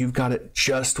and you've got it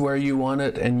just where you want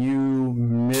it and you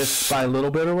miss by a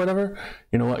little bit or whatever,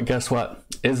 you know what, guess what?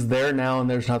 It's there now and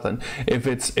there's nothing. If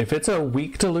it's a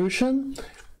weak dilution,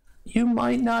 you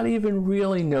might not even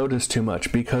really notice too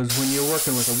much, because when you're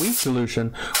working with a weak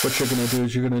dilution, what you're gonna do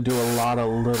is you're gonna do a lot of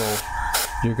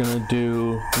you're gonna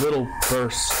do little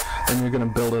bursts and you're gonna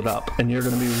build it up and you're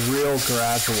gonna be real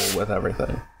gradual with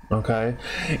everything, okay?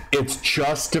 It's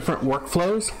just different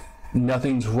workflows.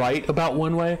 Nothing's right about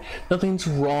one way, nothing's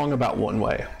wrong about one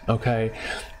way, okay?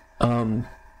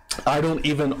 I don't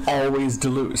even always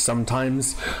dilute.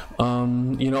 Sometimes,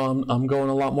 you know, I'm going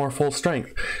a lot more full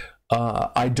strength.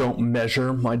 I don't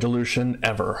measure my dilution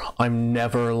ever. I'm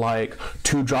never like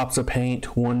 2 drops of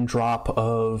paint, 1 drop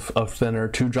of thinner,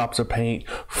 2 drops of paint,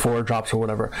 4 drops or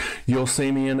whatever. You'll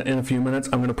see me in a few minutes.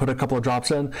 I'm going to put a couple of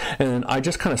drops in and I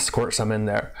just kind of squirt some in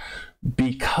there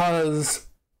because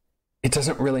it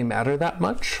doesn't really matter that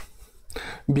much,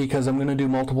 because I'm going to do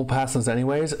multiple passes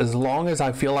anyways. As long as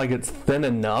I feel like it's thin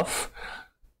enough,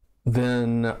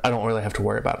 then I don't really have to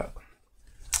worry about it.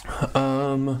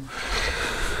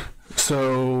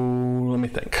 So let me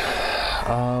think.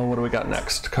 What do we got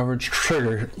next? Coverage,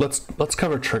 trigger. Let's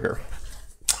cover trigger.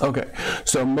 Okay,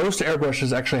 so most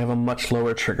airbrushes actually have a much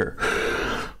lower trigger.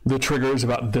 The trigger is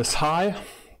about this high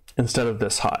instead of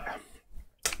this high.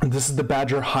 This is the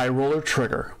Badger High Roller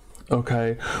trigger.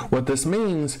 Okay, what this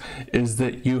means is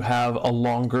that you have a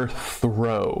longer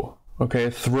throw. Okay,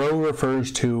 throw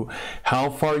refers to how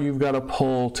far you've got to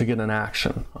pull to get an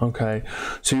action. Okay,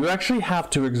 so you actually have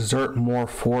to exert more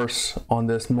force on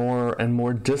this, more and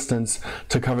more distance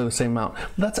to cover the same amount.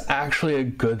 That's actually a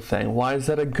good thing. Why is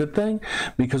that a good thing?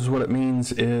 Because what it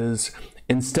means is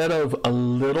instead of a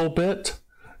little bit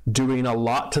doing a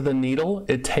lot to the needle,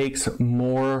 it takes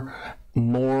more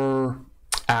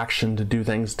action to do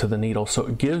things to the needle, so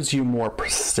it gives you more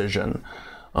precision.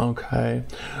 Okay,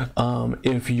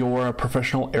 if you're a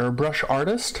professional airbrush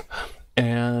artist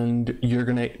and you're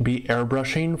gonna be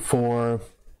airbrushing for,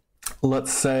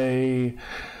 let's say,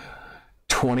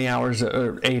 20 hours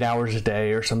or 8 hours a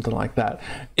day or something like that,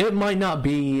 it might not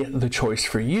be the choice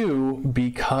for you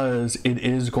because it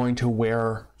is going to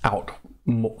wear out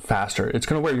faster. It's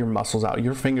going to wear your muscles out.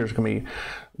 Your fingers are going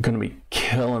to be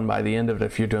killing by the end of it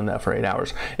if you're doing that for 8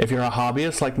 hours. If you're a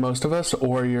hobbyist like most of us,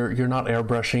 or you're not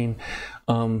airbrushing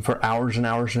for hours and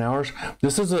hours and hours,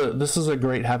 this is a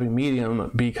great happy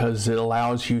medium because it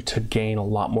allows you to gain a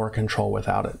lot more control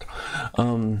without it.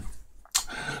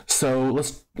 So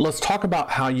let's talk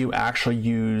about how you actually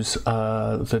use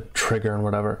the trigger and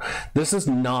whatever. This is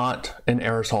not an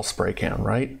aerosol spray can,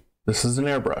 right? This is an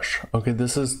airbrush. Okay,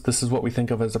 this is what we think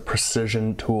of as a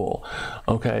precision tool.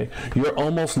 Okay, you're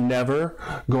almost never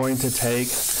going to take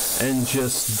and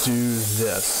just do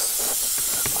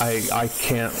this. I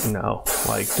can't, no,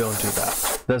 like, don't do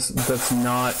that. That's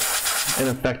not an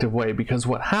effective way, because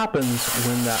what happens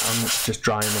when that, I'm just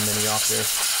drying the mini off here,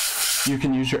 you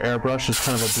can use your airbrush as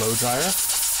kind of a blow dryer.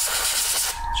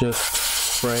 Just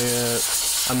spray it.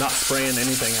 I'm not spraying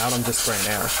anything out, I'm just spraying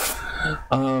air.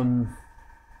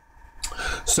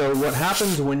 So what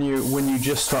happens when you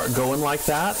just start going like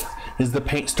that is the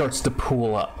paint starts to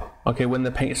pool up. Okay, when the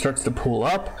paint starts to pool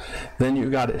up, then you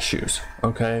got issues.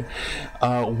 Okay,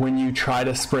 when you try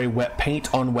to spray wet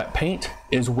paint on wet paint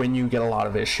is when you get a lot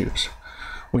of issues.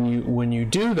 When you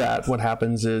do that, what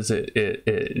happens is it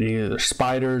either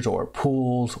spiders or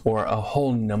pools or a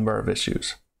whole number of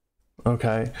issues.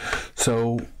 Okay,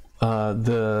 so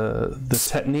the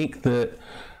technique that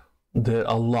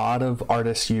a lot of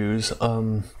artists use,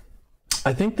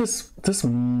 I think this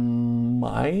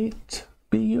might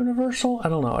be universal. I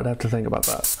don't know. I'd have to think about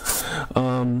that.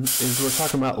 Is we're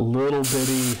talking about little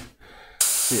bitty.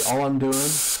 See, all I'm doing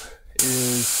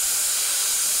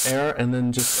is air and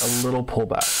then just a little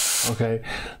pullback. Okay.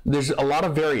 There's a lot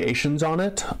of variations on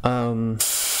it. I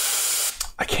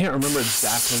can't remember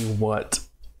exactly what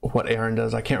Aaron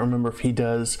does. I can't remember if he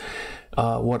does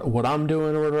what I'm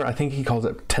doing or whatever. I think he calls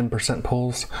it 10%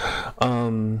 pulls.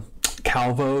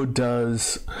 Calvo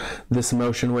does this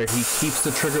motion where he keeps the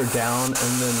trigger down and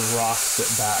then rocks it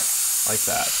back like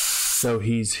that. So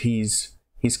he's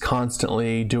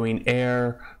constantly doing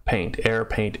air, paint, air,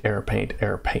 paint, air, paint,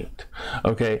 air, paint.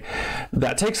 Okay,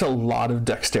 that takes a lot of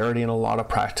dexterity and a lot of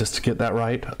practice to get that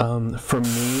right. For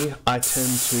me, I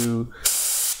tend to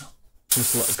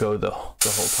just let go the whole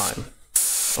time.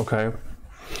 Okay.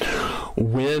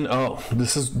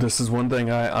 This is one thing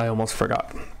I almost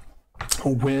forgot.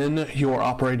 When you're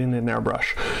operating an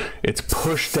airbrush, it's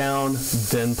push down,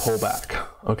 then pull back.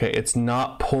 Okay, it's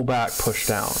not pull back, push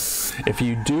down. If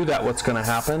you do that, what's going to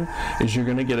happen is you're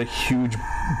going to get a huge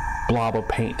blob of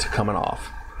paint coming off.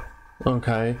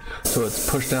 Okay, so it's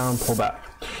push down, pull back.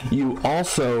 You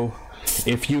also,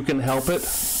 if you can help it,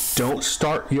 don't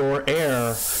start your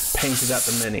air painted at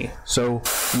the mini. So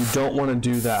you don't want to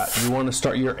do that. You want to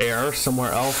start your air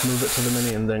somewhere else, move it to the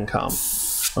mini, and then come.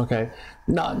 Okay,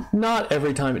 not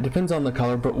every time. It depends on the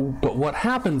color, but what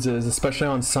happens is, especially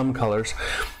on some colors,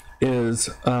 is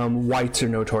whites are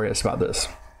notorious about this.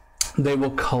 They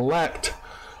will collect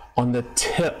on the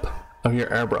tip of your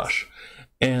airbrush,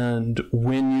 and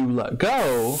when you let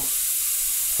go,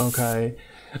 okay,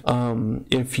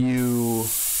 if you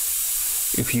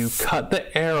cut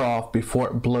the air off before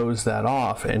it blows that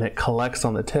off and it collects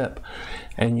on the tip,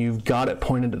 and you've got it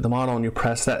pointed at the model and you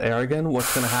press that air again,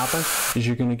 what's going to happen is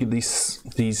you're going to get these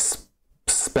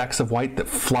specks of white that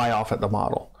fly off at the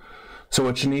model. So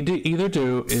what you need to either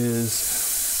do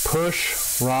is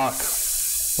push, rock,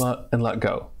 and let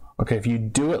go. Okay, if you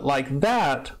do it like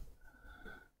that,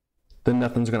 then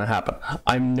nothing's going to happen.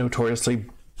 I'm notoriously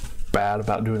bad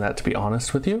about doing that, to be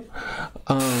honest with you,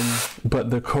 but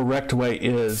the correct way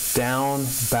is down,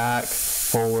 back,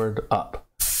 forward, up,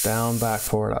 down, back,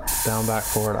 forward, up, down, back,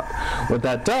 forward, up. What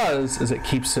that does is it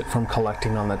keeps it from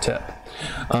collecting on the tip,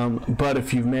 but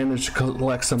if you've managed to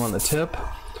collect some on the tip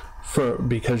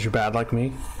because you're bad like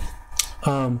me,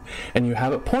 and you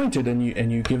have it pointed and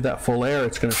you give that full air,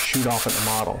 it's going to shoot off at the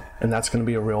model, and that's going to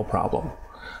be a real problem.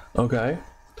 Okay.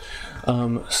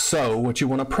 So what you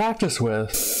want to practice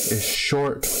with is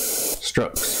short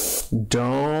strokes.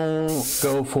 Don't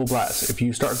go full blast. If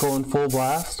you start going full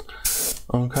blast,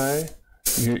 okay,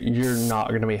 you're not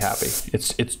going to be happy.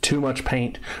 It's too much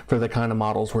paint for the kind of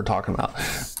models we're talking about.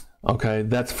 Okay, I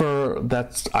don't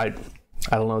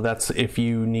know. That's if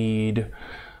you need.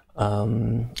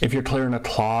 If you're clearing a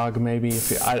clog, maybe.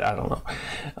 I don't know.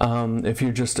 If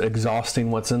you're just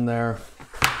exhausting what's in there.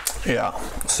 Yeah,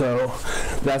 so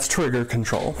that's trigger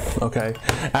control. Okay,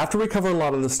 after we cover a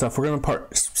lot of this stuff, we're going to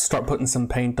start putting some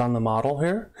paint on the model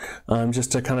here,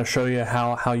 just to kind of show you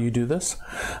how you do this.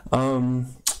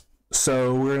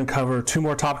 So we're going to cover two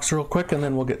more topics real quick, and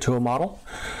then we'll get to a model.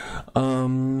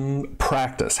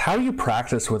 Practice. How do you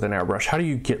practice with an airbrush? How do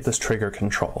you get this trigger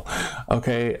control?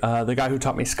 Okay, the guy who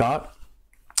taught me, Scott,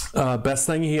 best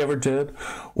thing he ever did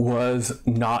was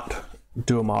not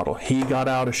do a model. He got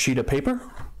out a sheet of paper,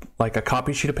 like a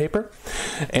copy sheet of paper,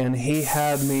 and he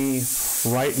had me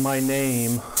write my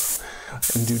name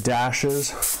and do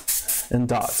dashes and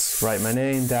dots. Write my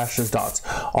name, dashes, dots.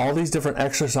 All these different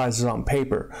exercises on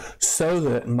paper so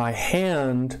that my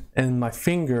hand and my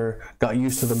finger got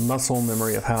used to the muscle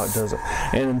memory of how it does it.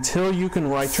 And until you can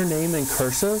write your name in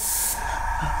cursive,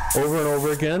 over and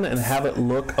over again and have it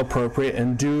look appropriate,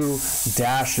 and do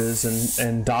dashes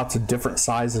and dots of different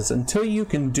sizes until you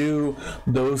can do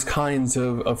those kinds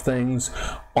of things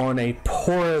on a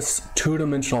porous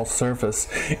two-dimensional surface.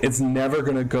 It's never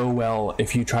going to go well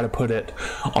if you try to put it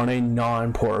on a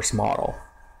non-porous model.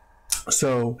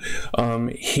 So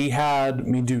he had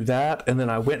me do that, and then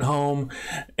I went home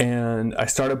and I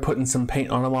started putting some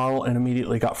paint on a model and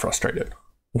immediately got frustrated.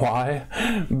 Why?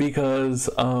 Because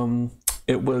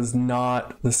it was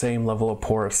not the same level of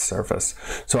porous surface.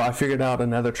 So I figured out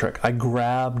another trick. I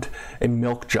grabbed a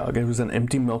milk jug. It was an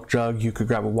empty milk jug. You could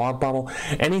grab a water bottle.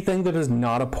 Anything that is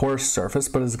not a porous surface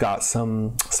but has got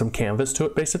some canvas to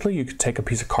it, basically. You could take a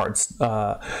piece of cards,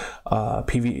 what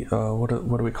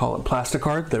do we call it? Plastic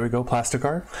card. There we go, plastic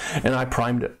card. And I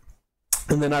primed it.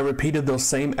 And then I repeated those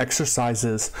same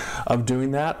exercises of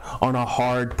doing that on a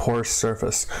hard porous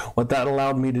surface. What that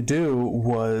allowed me to do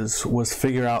was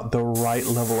figure out the right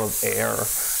level of air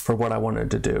for what I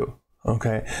wanted to do.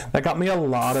 Okay, that got me a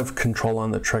lot of control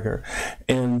on the trigger.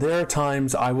 And there are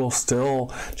times I will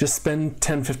still just spend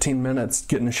 10-15 minutes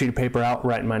getting a sheet of paper out,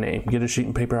 writing my name. Get a sheet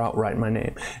of paper out, writing my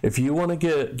name. If you want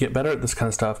to get better at this kind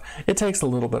of stuff, it takes a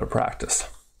little bit of practice.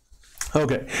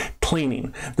 Okay,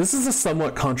 cleaning. This is a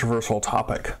somewhat controversial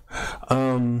topic.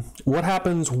 What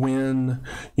happens when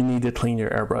you need to clean your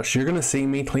airbrush? You're going to see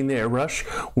me clean the airbrush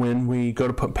when we go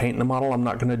to put paint in the model. I'm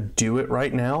not going to do it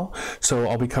right now, so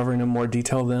I'll be covering in more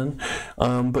detail then.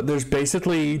 But there's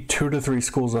basically 2 to 3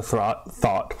 schools of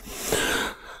thought.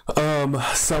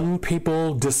 Some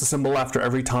people disassemble after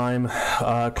every time,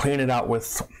 clean it out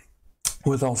with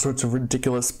all sorts of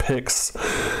ridiculous picks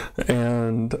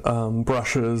and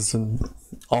brushes and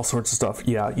all sorts of stuff.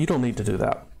 Yeah, you don't need to do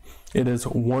that. It is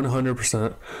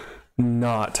 100%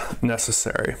 not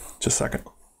necessary. Just a second.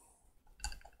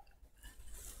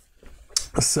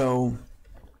 So,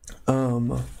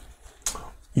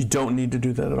 you don't need to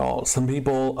do that at all. Some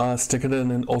people stick it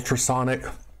in an ultrasonic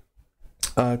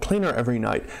cleaner every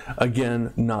night.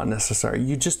 Again, not necessary.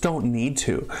 You just don't need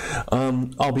to.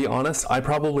 I'll be honest, I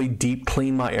probably deep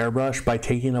clean my airbrush by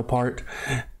taking apart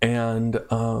and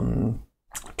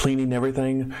cleaning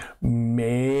everything.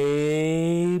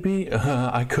 Maybe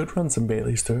I could run some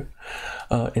Baileys through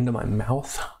it into my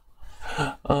mouth.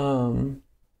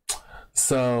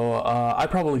 So I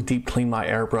probably deep clean my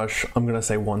airbrush, I'm gonna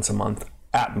say once a month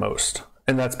at most.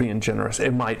 And that's being generous.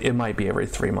 It might be every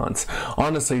 3 months.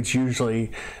 Honestly, it's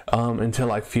usually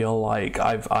until I feel like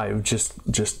I've just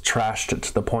trashed it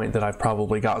to the point that I've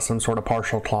probably got some sort of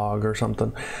partial clog or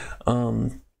something.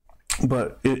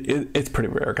 But it's pretty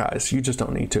rare, guys. You just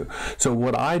don't need to. So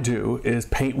what I do is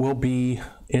paint will be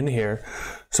in here.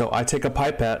 So I take a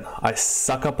pipette, I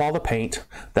suck up all the paint.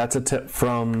 That's a tip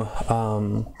from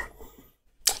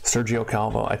Sergio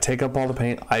Calvo. I take up all the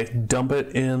paint, I dump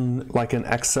it in like an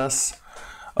excess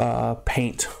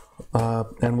paint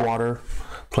and water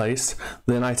place.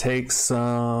 Then I take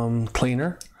some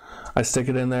cleaner, I stick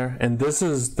it in there, and this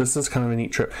is kind of a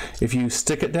neat trick. If you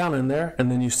stick it down in there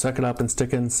and then you suck it up and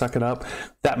stick it and suck it up,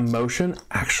 that motion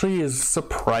actually is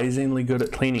surprisingly good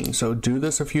at cleaning. So do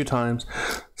this a few times,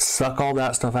 suck all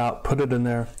that stuff out, put it in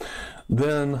there.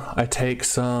 Then I take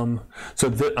some,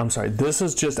 this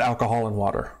is just alcohol and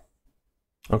water.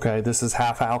 Okay, this is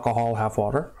half alcohol, half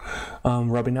water,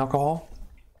 rubbing alcohol.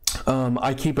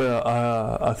 I keep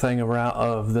a thing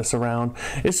of this around.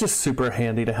 It's just super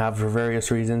handy to have for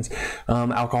various reasons.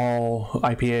 Alcohol,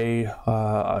 IPA,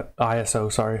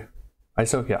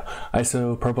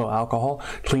 isopropyl alcohol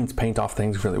cleans paint off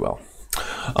things really well.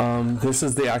 This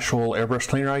is the actual airbrush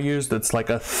cleaner I used. It's like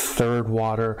a third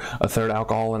water, a third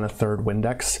alcohol, and a third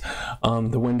Windex.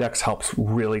 The Windex helps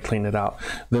really clean it out.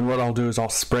 Then what I'll do is I'll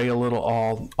spray a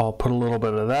little, I'll put a little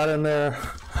bit of that in there,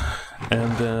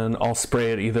 and then I'll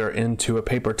spray it either into a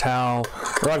paper towel,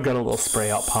 or I've got a little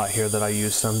spray out pot here that I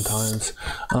use sometimes.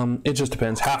 It just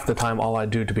depends. Half the time all I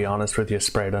do, to be honest with you, is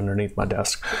spray it underneath my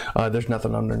desk. There's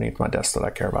nothing underneath my desk that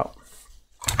I care about.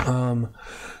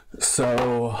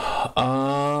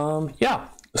 Yeah,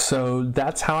 so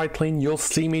that's how I clean. You'll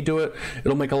see me do it.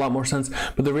 It'll make a lot more sense.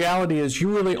 But the reality is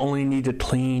you really only need to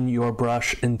clean your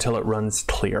brush until it runs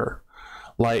clear.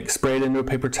 Like spray it into a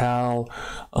paper towel,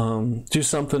 do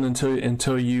something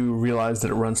until you realize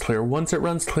that it runs clear. Once it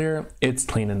runs clear, it's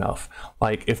clean enough.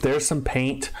 Like if there's some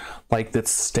paint like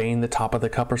that's stained the top of the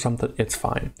cup or something, it's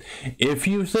fine. If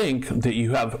you think that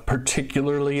you have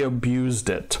particularly abused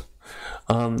it,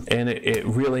 and it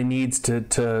really needs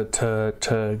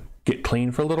to get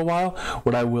clean for a little while,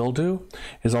 what I will do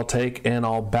is I'll take and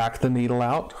I'll back the needle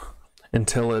out,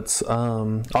 until it's,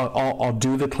 I'll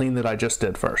do the clean that I just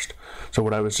did first. So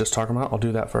what I was just talking about, I'll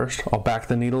do that first. I'll back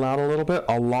the needle out a little bit,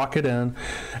 I'll lock it in,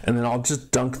 and then I'll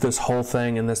just dunk this whole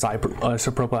thing in this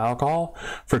isopropyl alcohol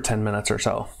for 10 minutes or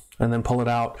so. And then pull it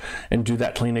out and do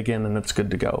that clean again, and it's good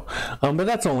to go. But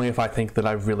that's only if I think that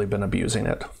I've really been abusing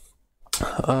it.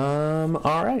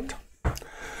 All right.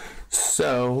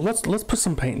 So let's put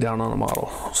some paint down on a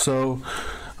model. So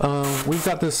we've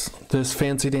got this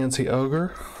fancy dancy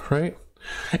ogre, right?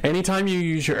 Anytime you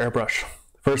use your airbrush,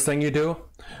 first thing you do,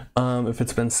 if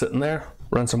it's been sitting there,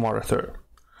 run some water through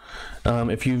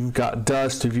it. If you've got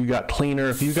dust, if you've got cleaner,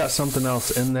 if you've got something else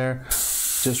in there,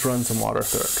 just run some water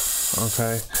through it.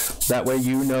 Okay, that way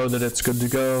you know that it's good to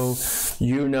go.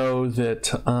 You know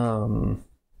that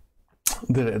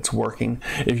that it's working.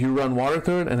 If you run water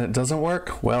through it and it doesn't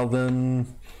work, well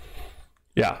then,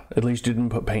 yeah, at least you didn't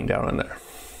put paint down in there.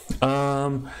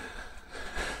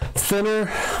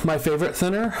 Thinner, my favorite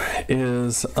thinner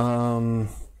is Vallejo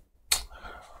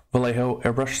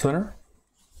Airbrush Thinner.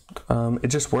 It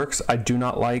just works. I do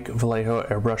not like Vallejo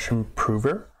Airbrush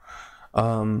Improver.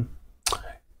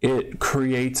 It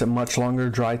creates a much longer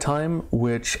dry time,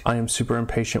 which I am super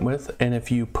impatient with. And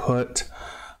if you put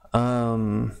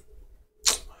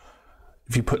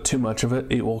too much of it,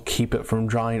 it will keep it from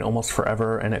drying almost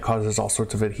forever, and it causes all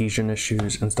sorts of adhesion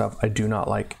issues and stuff. I do not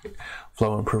like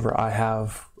Flow Improver. I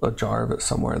have a jar of it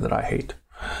somewhere that I hate.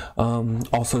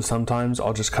 Also, sometimes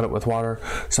I'll just cut it with water.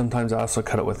 Sometimes I also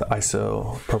cut it with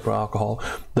isopropyl alcohol.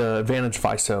 The advantage of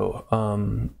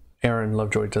iso, Aaron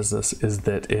Lovejoy does this, is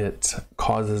that it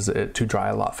causes it to dry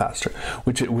a lot faster,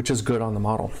 which is good on the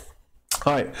model.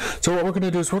 All right, so what we're going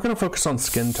to do is we're going to focus on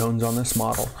skin tones on this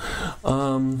model.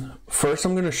 First,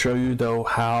 I'm going to show you though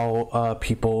how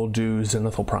people do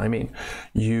zenithal priming.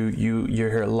 You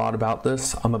hear a lot about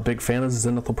this. I'm a big fan of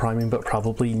zenithal priming, but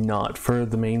probably not for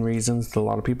the main reasons that a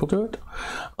lot of people do it.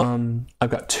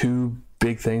 I've got two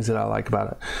big things that I like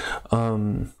about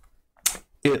it.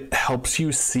 It helps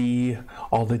you see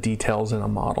all the details in a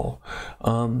model.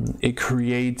 It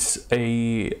creates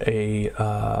a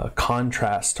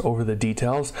contrast over the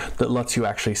details that lets you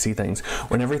actually see things.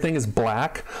 When everything is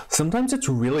black, sometimes it's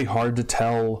really hard to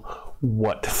tell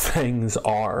what things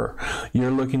are. You're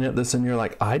looking at this and you're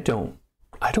like, I don't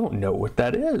know what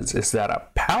that is. Is that a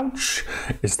pouch?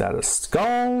 Is that a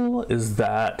skull? Is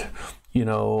that, you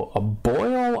know, a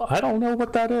boil? I don't know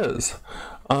what that is.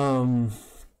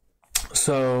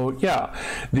 So yeah,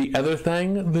 the other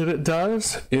thing that it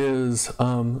does is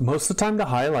most of the time the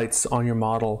highlights on your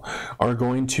model are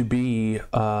going to be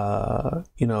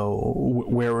you know,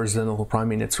 where we're zenithal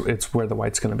priming, it's where the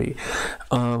white's going to be,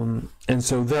 and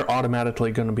so they're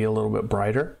automatically going to be a little bit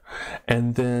brighter,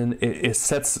 and then it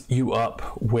sets you up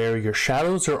where your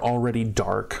shadows are already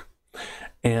dark,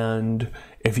 and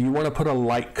if you want to put a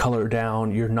light color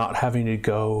down, you're not having to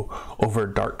go over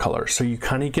a dark color. So you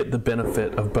kind of get the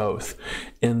benefit of both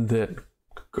in that,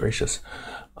 gracious.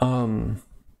 Let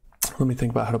me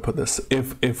think about how to put this.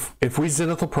 If we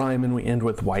zenithal prime and we end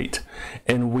with white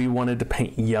and we wanted to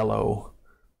paint yellow,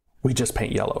 we just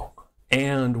paint yellow.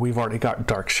 And we've already got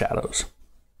dark shadows.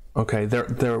 Okay,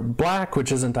 they're black,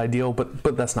 which isn't ideal,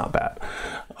 but that's not bad.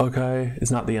 Okay, it's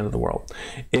not the end of the world.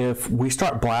 If we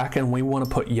start black and we want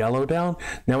to put yellow down,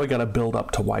 now we got to build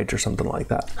up to white or something like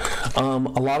that. A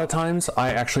lot of times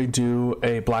I actually do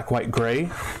a black, white, gray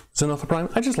zenithal prime.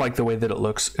 I just like the way that it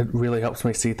looks. It really helps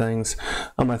me see things.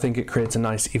 I think it creates a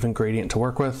nice even gradient to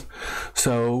work with.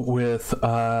 So with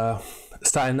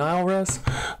Style Nile Res,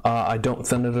 I don't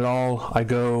thin it at all. I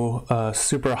go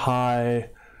super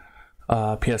high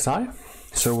PSI.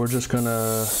 So we're just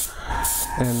gonna,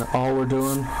 and all we're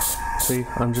doing, see,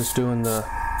 I'm just doing the,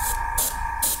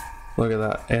 look at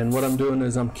that. And what I'm doing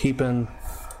is I'm keeping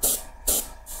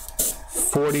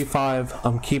 45,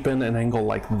 I'm keeping an angle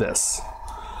like this.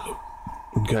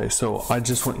 Okay, so I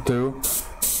just went through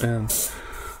and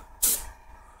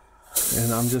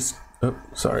I'm just, oh,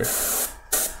 sorry.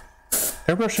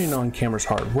 Airbrushing on camera is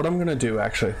hard. What I'm gonna do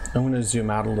actually, I'm gonna zoom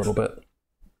out a little bit.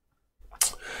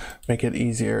 Make it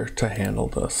easier to handle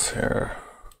this here.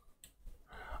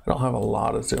 I don't have a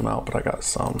lot of zoom out, but I got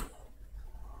some.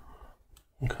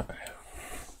 Okay.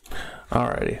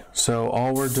 Alrighty, so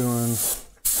all we're doing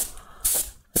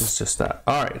is just that.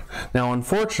 All right, now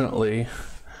unfortunately,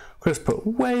 Chris put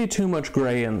way too much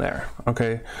gray in there,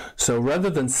 okay? So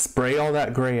rather than spray all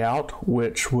that gray out,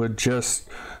 which would just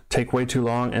take way too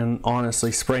long, and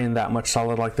honestly, spraying that much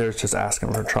solid like there is just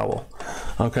asking for trouble.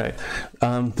 Okay,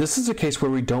 this is a case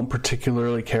where we don't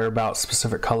particularly care about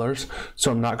specific colors,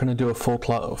 so I'm not gonna do a full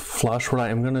flush. What I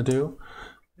am gonna do,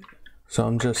 So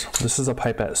this is a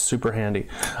pipette, super handy.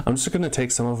 I'm just gonna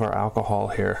take some of our alcohol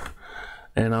here,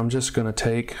 and I'm just gonna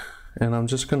do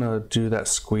that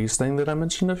squeeze thing that I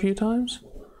mentioned a few times.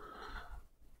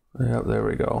 Yep, there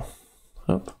we go.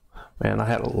 Oh, man, I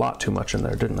had a lot too much in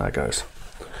there, didn't I, guys?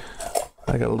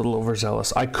 I got a little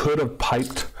overzealous. I could have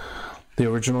piped the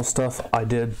original stuff I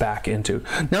did back into.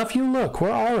 Now, if you look,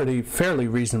 we're already fairly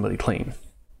reasonably clean.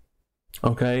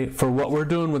 Okay, for what we're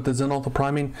doing with the Zenalpha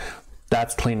priming,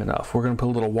 that's clean enough. We're gonna put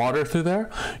a little water through there.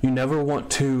 You never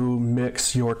want to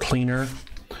mix your cleaner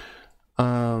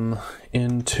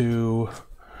into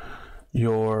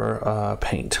your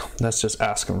paint. That's just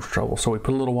asking for trouble. So we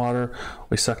put a little water,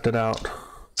 we sucked it out.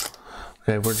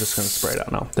 Okay, we're just gonna spray it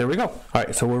out now. There we go. All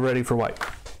right, so we're ready for white.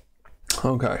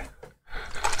 Okay,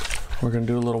 we're gonna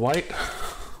do a little white.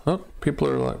 Oh, people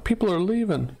are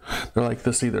leaving. They're like,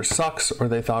 this either sucks or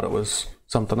they thought it was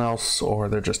something else or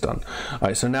they're just done. All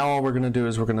right, so now all we're gonna do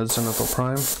is we're gonna Zenalpha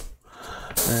prime.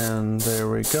 And there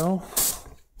we go.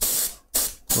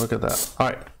 Look at that. All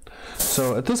right,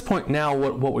 so at this point now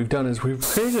what we've done is we've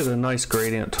created a nice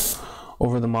gradient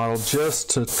over the model just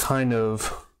to kind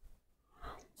of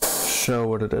show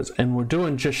what it is. And we're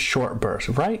doing just short bursts,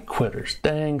 right? Quitters,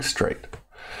 dang straight.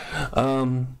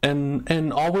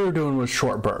 And all we were doing was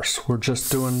short bursts. We're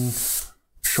just doing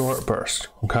short bursts,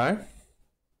 okay?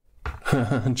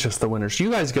 Just the winners.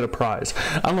 You guys get a prize.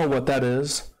 I don't know what that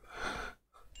is.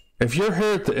 If you're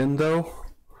here at the end though,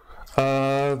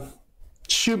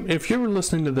 shoot, if you're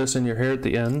listening to this and you're here at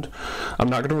the end, I'm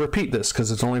not going to repeat this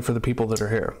because it's only for the people that are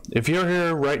here. If you're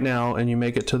here right now and you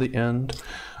make it to the end,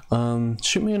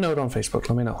 shoot me a note on Facebook.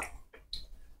 Let me know.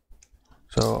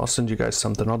 So I'll send you guys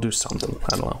something. I'll do something.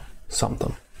 I don't know.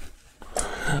 Something.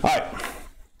 All right.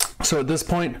 So at this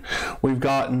point, we've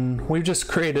just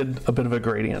created a bit of a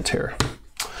gradient here.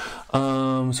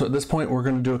 So at this point, we're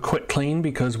going to do a quick clean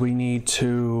because we need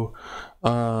to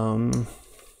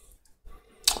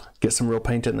get some real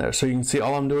paint in there. So you can see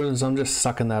all I'm doing is I'm just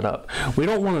sucking that up. We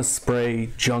don't want to spray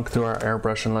junk through our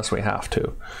airbrush unless we have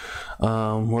to.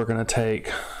 We're going to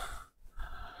take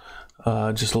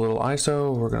just a little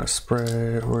ISO. We're going to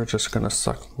spray. We're just going to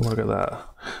suck. Look at that.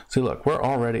 See, look, we're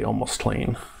already almost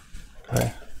clean.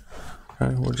 Okay.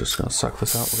 Okay, we're just going to suck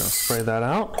this out. We're going to spray that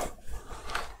out.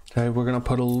 Okay, we're going to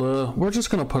put a little, we're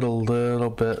just going to put a little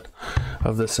bit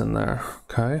of this in there.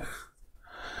 Okay.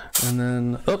 And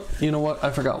then, oh, you know what?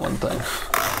 I forgot one thing.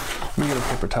 Let me get a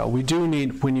paper towel. We do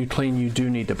need, when you clean, you do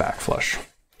need to back flush.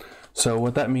 So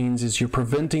what that means is you're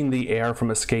preventing the air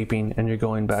from escaping and you're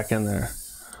going back in there.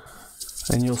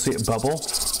 And you'll see it bubble.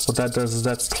 What that does is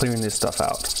that's clearing this stuff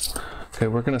out. Okay,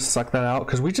 we're gonna suck that out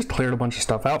because we just cleared a bunch of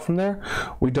stuff out from there.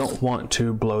 We don't want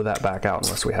to blow that back out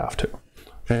unless we have to.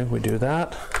 Okay, we do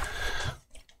that.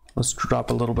 Let's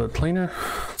drop a little bit of cleaner.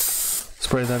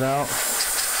 Spray that out.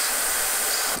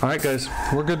 All right, guys,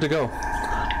 we're good to go.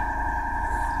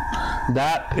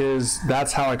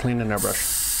 That's how I clean an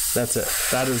airbrush. That's it.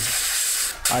 That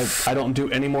is, I don't do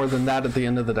any more than that at the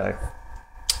end of the day.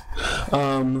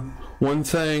 One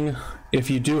thing, if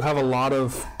you do have a lot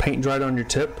of paint dried on your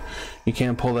tip, you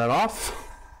can pull that off.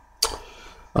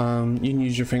 You can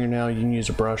use your fingernail, you can use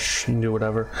a brush, you can do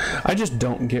whatever. I just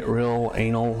don't get real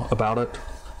anal about it.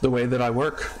 The way that I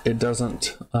work, it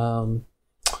doesn't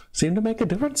seem to make a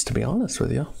difference, to be honest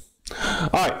with you.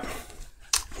 All right,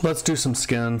 let's do some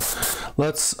skin.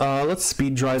 Let's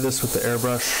speed dry this with the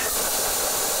airbrush.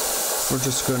 We're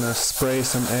just gonna spray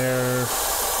some air.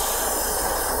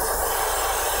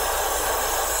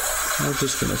 We're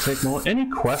just gonna take more. Any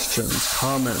questions,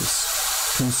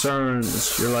 comments,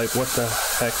 concerns? You're like, what the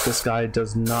heck? This guy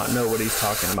does not know what he's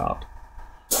talking about.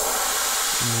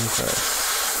 Okay.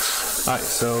 All right,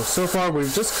 so far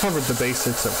we've just covered the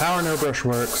basics of how an airbrush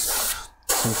works,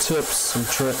 some tips, some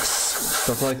tricks,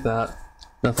 stuff like that.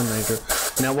 Nothing major.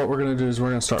 Now what we're gonna do is we're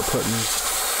gonna start putting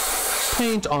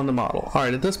paint on the model. All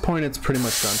right, at this point it's pretty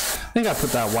much done. I think I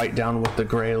put that white down with the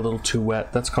gray a little too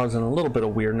wet. That's causing a little bit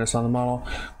of weirdness on the model,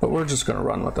 but we're just gonna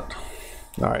run with it.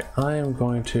 All right, I am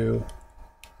going to,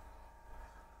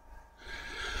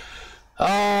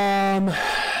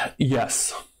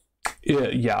 yes.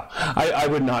 Yeah, I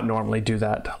would not normally do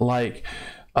that. Like,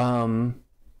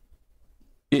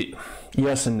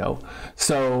 yes and no.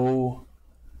 So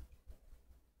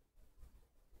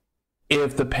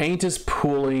if the paint is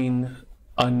pooling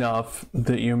enough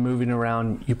that you're moving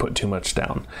around, you put too much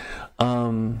down.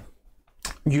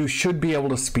 You should be able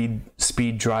to speed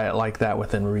dry it like that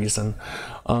within reason.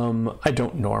 I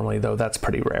don't normally though, that's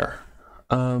pretty rare.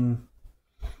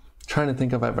 Trying to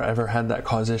think if I've ever had that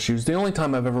cause issues. The only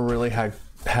time I've ever really had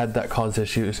that cause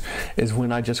issues is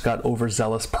when I just got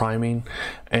overzealous priming.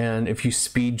 And if you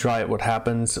speed dry it, what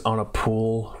happens on a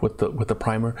pool with the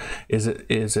primer is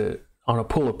it on a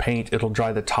pool of paint, it'll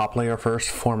dry the top layer first,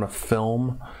 form a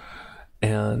film,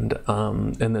 and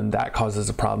then that causes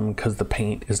a problem because the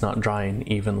paint is not drying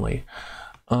evenly.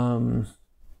 But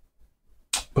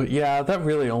yeah, that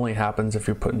really only happens if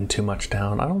you're putting too much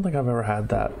down. I don't think I've ever had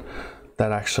that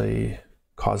actually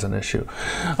cause an issue.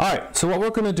 All right, so what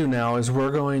we're going to do now is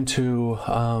we're going to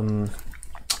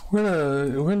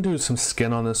do some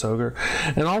skin on this ogre,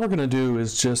 and all we're going to do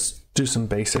is just do some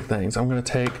basic things. I'm going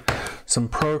to take some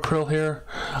Pro Acryl here.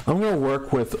 I'm going to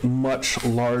work with much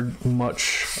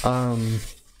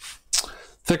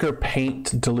thicker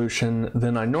paint dilution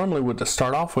than I normally would to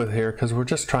start off with here, because we're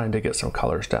just trying to get some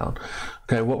colors down.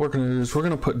 Okay, what we're going to do is we're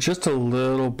going to put just a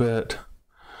little bit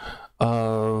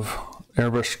of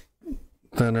airbrush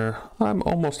thinner. I'm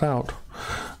almost out.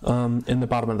 In the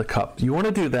bottom of the cup. You want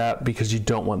to do that because you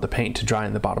don't want the paint to dry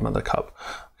in the bottom of the cup.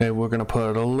 Okay, we're going to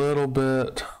put a little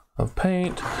bit of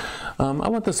paint. I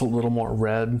want this a little more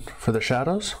red for the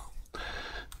shadows.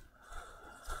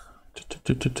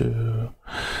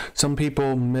 Some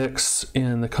people mix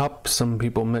in the cup, some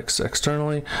people mix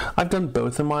externally. I've done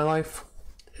both in my life.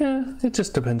 Yeah, it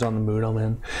just depends on the mood I'm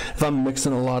in. If I'm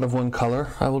mixing a lot of one color,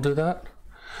 I will do that.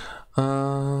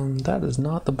 That is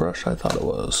not the brush I thought it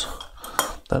was.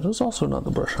 That is also not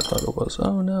the brush I thought it was.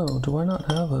 Oh no, do I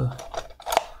not have a...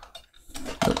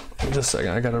 Oh, just a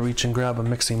second, I gotta reach and grab a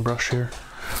mixing brush here.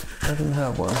 I didn't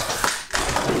have one.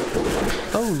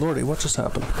 Oh lordy, what just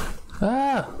happened?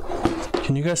 Ah!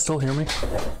 Can you guys still hear me?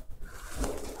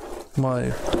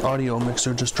 My audio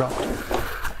mixer just dropped.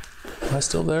 Am I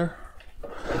still there?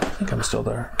 I think I'm still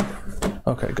there.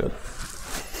 Okay, good.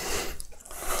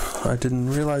 I didn't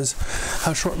realize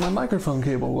how short my microphone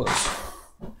cable was.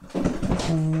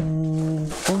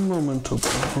 Un momento, por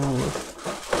favor.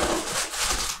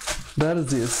 That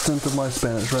is the extent of my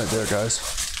Spanish right there, guys.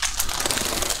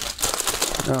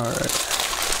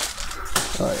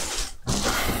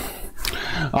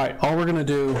 Alright, all we're gonna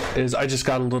do is, I just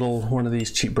got one of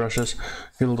these cheap brushes,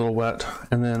 get a little wet,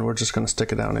 and then we're just gonna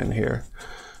stick it down in here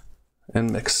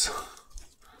and mix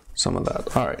some of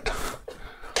that. Alright.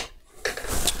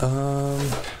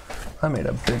 I made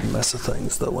a big mess of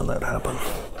things though when that happened.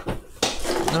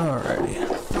 Alrighty.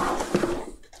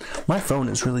 My phone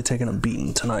is really taking a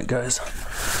beating tonight, guys.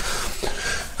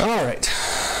 Alright,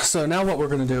 so now what we're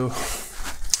gonna do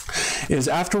is,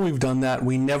 after we've done that,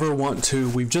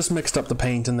 we've just mixed up the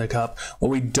paint in the cup. What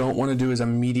we don't want to do is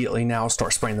immediately now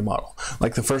start spraying the model.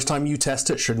 Like the first time you test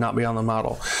it should not be on the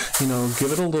model. You know,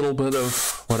 give it a little bit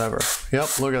of whatever.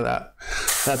 Yep, look at that.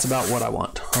 That's about what I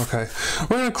want. Okay,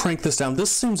 we're going to crank this down.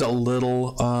 This seems a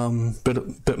little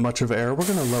bit much of air. We're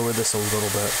going to lower this a little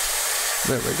bit.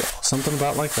 There we go. Something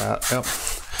about like that. Yep.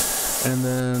 And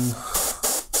then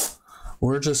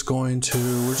we're just doing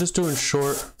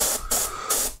short,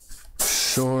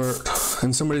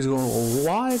 and somebody's going, well,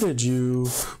 why did you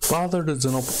bother to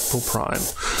Zenopal Prime?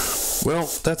 Well,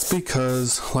 that's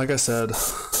because, like I said,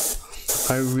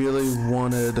 I really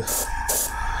wanted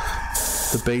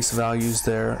the base values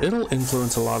there. It'll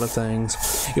influence a lot of things.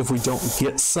 If we don't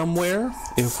get somewhere,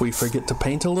 if we forget to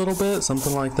paint a little bit,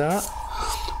 something like that,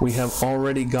 we have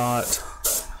already got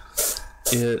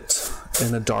it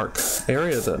in a dark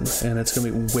area then, and it's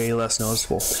going to be way less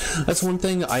noticeable. That's one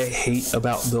thing I hate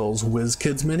about those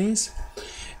WizKids minis,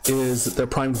 is that they're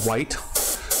primed white.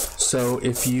 So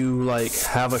if you like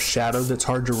have a shadow that's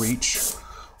hard to reach,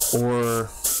 or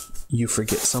you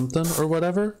forget something or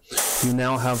whatever, you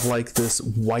now have like this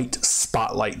white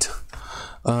spotlight.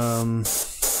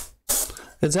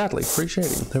 Exactly, free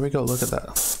shading. There we go, look at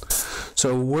that.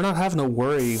 So we're not having to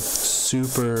worry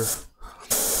super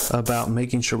about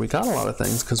making sure we got a lot of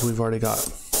things, because we've already got.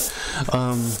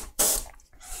 All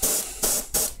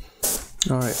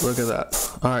right, look at that.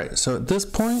 All right, so at this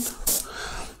point,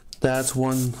 that's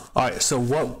one. All right, so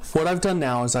what I've done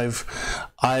now is I've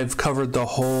covered the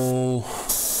whole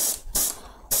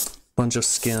bunch of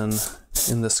skin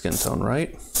in the skin tone,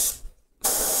 right?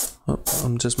 Oh,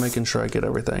 I'm just making sure I get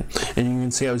everything, and you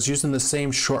can see I was using the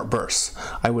same short bursts.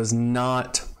 I was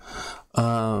not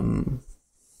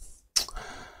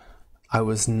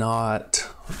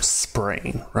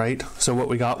spraying, right? So what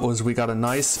we got a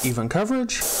nice even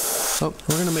coverage. Oh,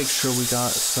 we're gonna make sure we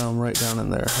got some right down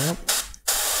in there. Yep.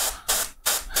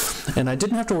 And I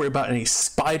didn't have to worry about any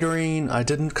spidering. I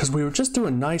didn't, because we were just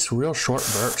doing nice, real short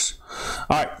bursts.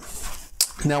 All right.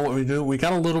 Now what we do, we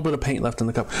got a little bit of paint left in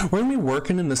the cup. We're gonna be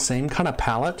working in the same kind of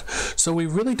palette, so we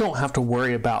really don't have to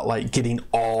worry about like getting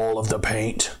all of the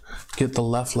paint. Get the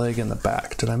left leg and the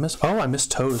back. Did I miss? Oh, I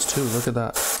missed toes too. Look at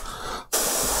that.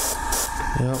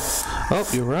 Yep. Oh,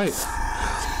 you're right.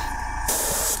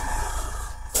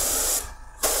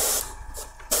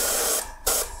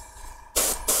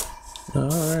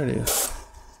 Alrighty.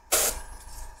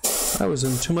 I was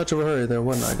in too much of a hurry there,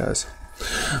 wasn't I, guys?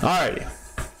 Alrighty.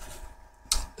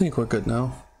 I think we're good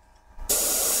now.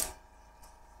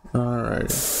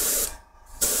 Alrighty.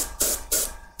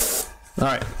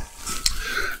 Alright.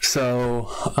 So,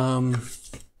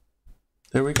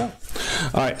 there we go.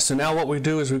 Alright, so now what we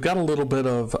do is we've got a little bit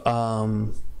of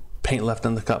paint left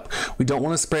in the cup. We don't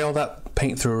want to spray all that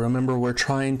paint through. Remember, we're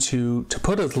trying to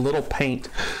put as little paint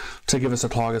to give us a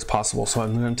clog as possible. So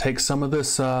I'm going to take some of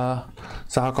this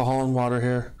alcohol and water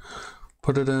here,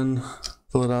 put it in,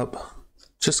 fill it up,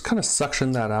 just kind of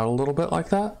suction that out a little bit like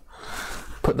that.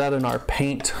 Put that in our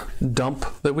paint dump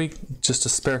that we, just a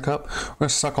spare cup. We're going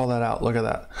to suck all that out. Look at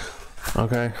that.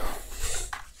 Okay.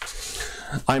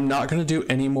 I'm not going to do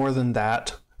any more than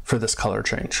that for this color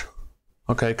change.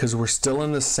 Okay, because we're still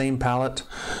in the same palette.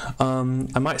 I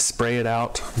might spray it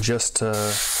out just to,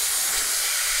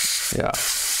 yeah.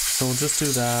 So we'll just do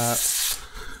that.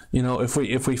 You know, if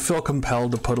we feel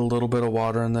compelled to put a little bit of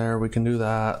water in there, we can do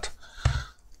that.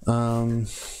 The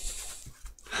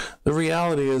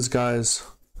reality is, guys,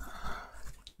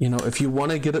 you know, if you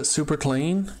want to get it super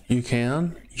clean, you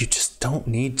can. You just don't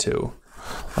need to.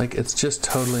 Like, it's just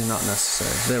totally not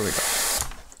necessary. There we go.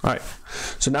 All right.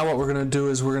 So now what we're going to do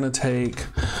is we're going to take,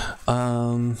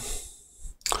 we're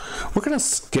going to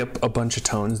skip a bunch of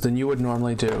tones than you would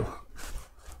normally do.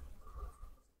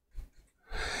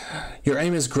 Your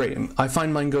aim is great. I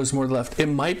find mine goes more left. It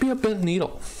might be a bent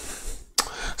needle.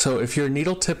 So if your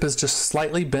needle tip is just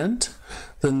slightly bent,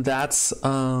 then that's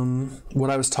what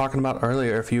I was talking about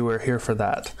earlier, if you were here for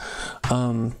that.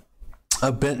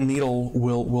 A bent needle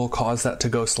will cause that to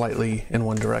go slightly in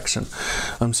one direction.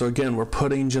 So again, we're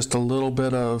putting just a little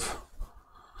bit of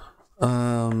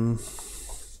thinner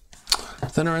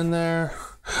in there.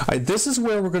 All right, this is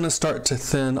where we're going to start to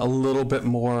thin a little bit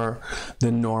more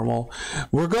than normal.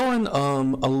 We're going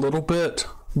a little bit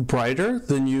brighter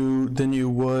than you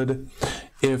would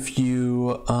if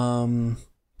you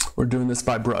we're doing this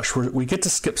by brush. We get to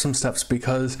skip some steps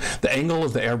because the angle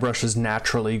of the airbrush is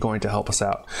naturally going to help us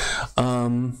out.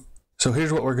 So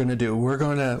here's what we're going to do. We're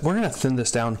going to thin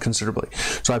this down considerably.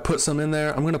 So I put some in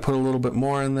there. I'm going to put a little bit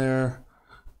more in there.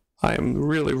 I am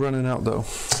really running out though.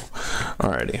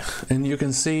 Alrighty, and you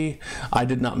can see I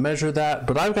did not measure that,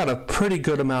 but I've got a pretty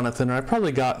good amount of thinner. I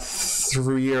probably got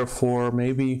 3 or 4,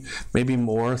 maybe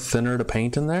more thinner to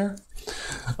paint in there.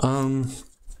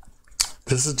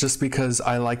 This is just because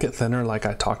I like it thinner, like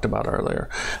I talked about earlier.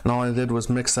 And all I did was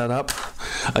mix that up.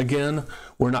 Again,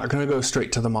 we're not going to go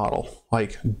straight to the model.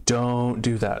 Like, don't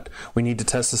do that. We need to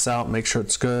test this out, make sure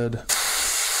it's good.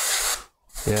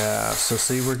 Yeah, so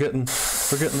see, we're getting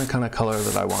the kind of color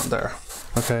that I want there.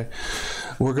 Okay,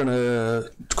 we're gonna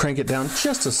crank it down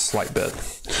just a slight bit,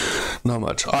 not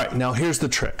much. All right, now here's the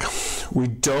trick. We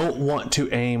don't want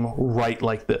to aim right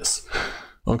like this.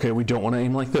 Okay, we don't want to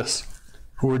aim like this.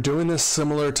 We're doing this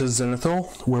similar to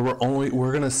zenithal, where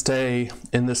we're gonna stay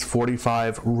in this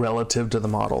 45 relative to the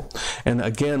model. And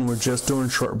again, we're just doing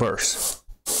short bursts.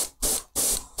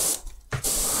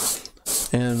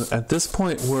 And at this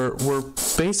point, we're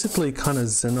basically kind of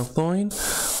zenithaling,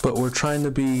 but we're trying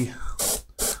to be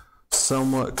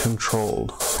somewhat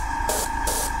controlled.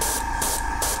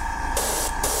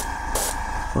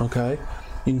 Okay,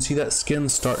 you can see that skin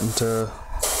starting to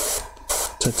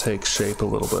take shape a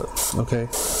little bit. Okay,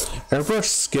 airbrush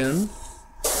skin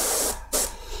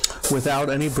without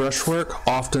any brushwork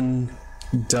often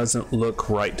doesn't look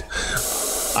right.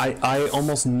 I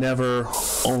almost never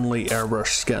only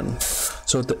airbrush skin.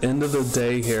 So at the end of the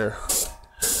day here,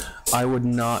 I would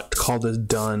not call this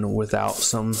done without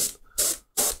some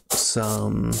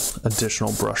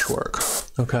additional brushwork.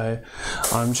 Okay,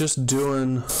 I'm just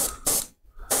doing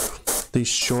these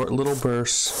short little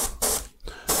bursts.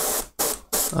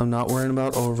 I'm not worrying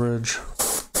about overage.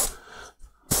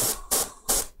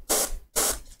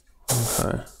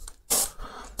 Okay,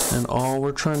 and all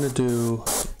we're trying to do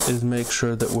is make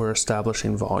sure that we're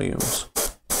establishing volumes.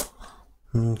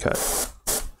 Okay.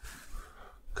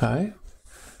 Okay.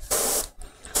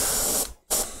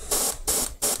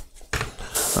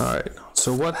 All right.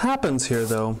 So what happens here,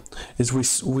 though, is we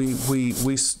start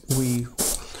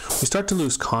to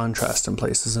lose contrast in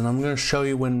places, and I'm going to show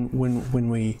you when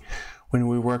we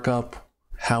work up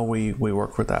how we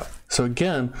work with that. So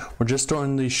again, we're just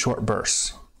doing these short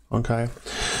bursts, okay?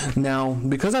 Now,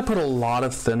 because I put a lot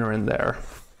of thinner in there,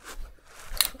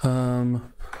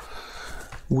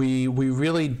 we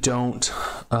really don't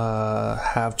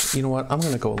have to, you know what, I'm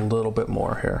gonna go a little bit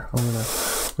more here.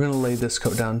 We're gonna lay this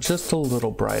coat down just a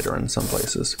little brighter in some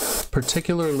places,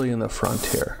 particularly in the front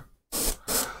here.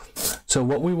 So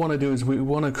what we want to do is we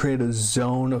want to create a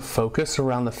zone of focus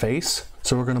around the face.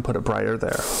 So we're going to put it brighter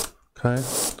there. Okay.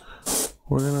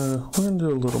 We're gonna do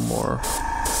a little more.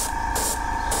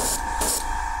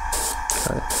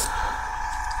 Okay.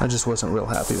 I just wasn't real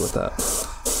happy with that.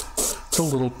 It's a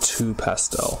little too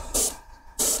pastel.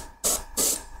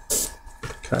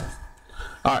 Okay.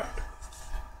 All right.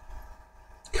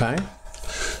 Okay.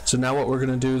 So now what we're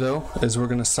going to do though is we're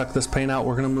going to suck this paint out.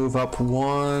 We're going to move up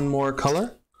one more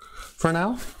color for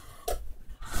now,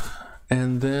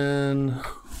 and then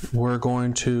we're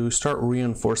going to start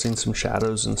reinforcing some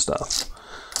shadows and stuff.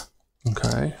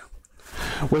 Okay.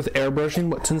 With airbrushing,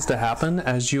 what tends to happen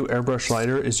as you airbrush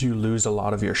lighter is you lose a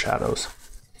lot of your shadows.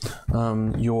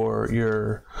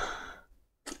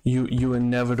 You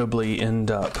inevitably end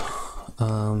up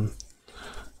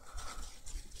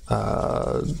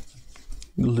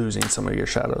losing some of your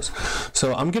shadows.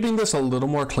 So I'm getting this a little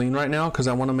more clean right now because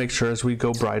I want to make sure as we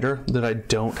go brighter that I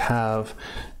don't have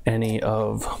any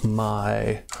of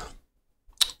my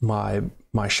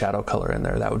shadow color in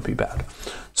there. That would be bad.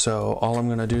 So all I'm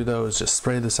going to do though is just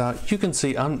spray this out. You can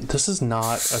see this is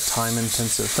not a time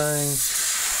intensive thing.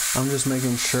 I'm just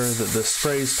making sure that this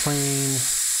spray is clean.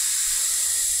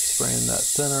 Spraying that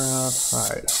thinner out. All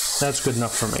right, that's good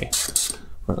enough for me.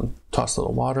 We're gonna toss a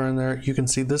little water in there. You can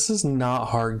see this is not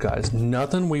hard, guys.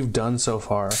 Nothing we've done so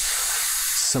far,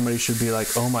 somebody should be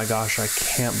like, oh my gosh, I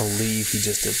can't believe he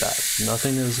just did that.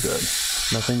 Nothing is good.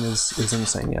 Nothing is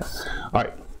insane yet. All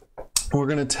right, we're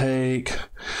gonna take,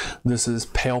 this is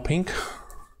pale pink.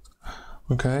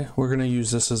 Okay, we're gonna use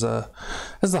this as the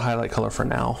highlight color for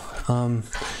now.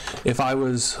 If I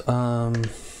was, oh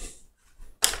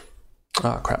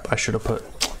crap, I should have put,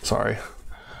 sorry.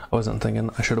 I wasn't thinking,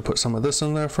 I should have put some of this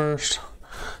in there first.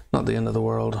 Not the end of the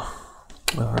world.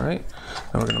 All right,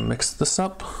 now we're gonna mix this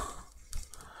up.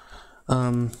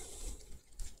 Doing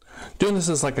this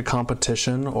as like a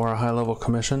competition or a high level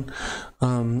commission,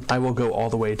 I will go all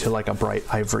the way to like a bright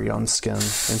ivory on skin in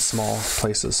small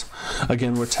places.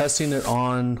 Again, we're testing it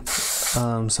on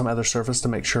some other surface to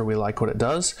make sure we like what it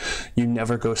does. You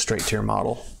never go straight to your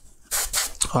model.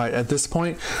 All right, at this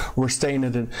point, we're staying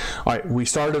at an, all right, we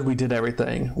did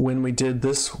everything. When we did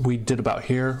this, we did about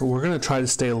here. We're gonna try to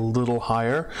stay a little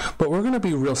higher, but we're gonna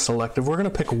be real selective. We're gonna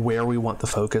pick where we want the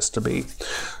focus to be.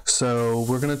 So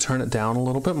we're gonna turn it down a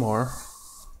little bit more.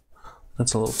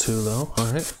 That's a little too low,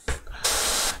 all right.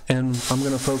 And I'm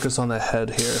gonna focus on the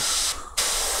head here.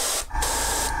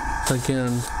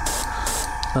 Again,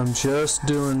 I'm just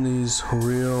doing these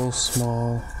real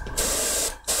small.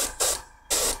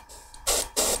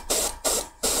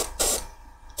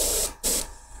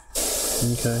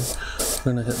 Okay,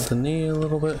 we're gonna hit the knee a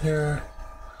little bit here.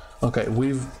 Okay,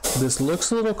 this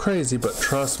looks a little crazy, but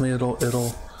trust me,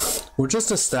 we're just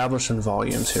establishing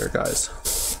volumes here, guys.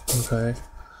 Okay.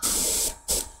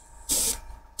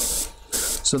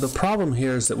 So the problem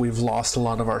here is that we've lost a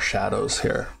lot of our shadows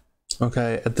here.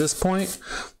 Okay, at this point,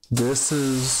 this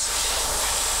is,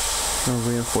 I'm gonna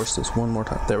reinforce this one more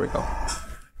time. There we go.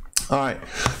 All right,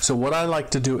 so what I like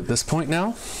to do at this point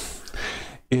now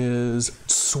is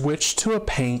switch to a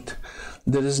paint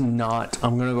that is not,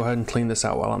 I'm gonna go ahead and clean this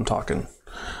out while I'm talking.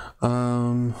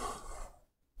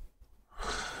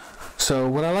 So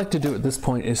what I like to do at this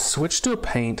point is switch to a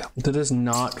paint that is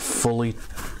not fully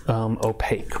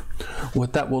opaque.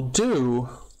 What that will do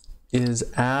is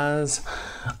as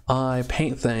I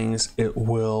paint things, it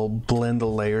will blend the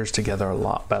layers together a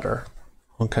lot better.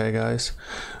 Okay, guys?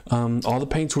 All the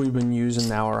paints we've been using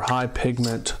now are high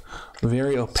pigment,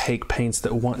 very opaque paints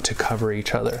that want to cover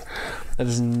each other. That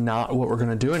is not what we're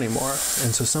gonna do anymore.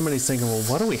 And so somebody's thinking, well,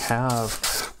 what do we have?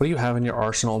 What do you have in your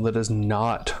arsenal that is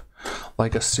not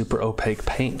like a super opaque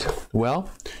paint?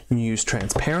 Well, you use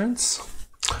transparents.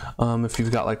 If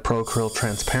you've got like Pro Acryl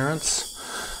transparents.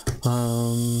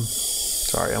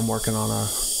 Sorry, I'm working on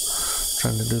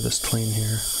trying to do this clean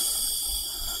here.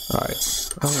 All right,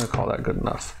 I'm gonna call that good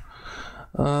enough.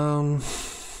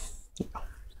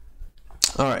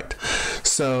 All right,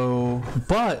 so,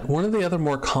 but one of the other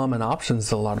more common options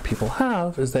that a lot of people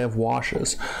have is they have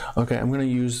washes. Okay, I'm gonna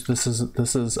use, this is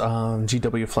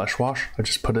GW Flesh Wash. I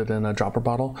just put it in a dropper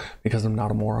bottle because I'm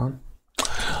not a moron.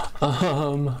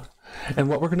 And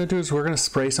what we're going to do is we're going to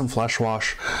spray some flesh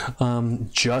wash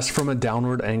just from a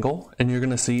downward angle, and you're going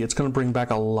to see it's going to bring back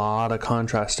a lot of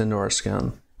contrast into our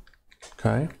skin.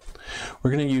 Okay,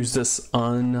 we're going to use this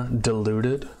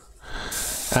undiluted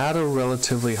at a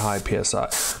relatively high PSI.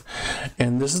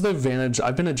 And this is the advantage.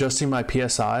 I've been adjusting my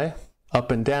PSI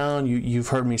up and down. You've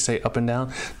heard me say up and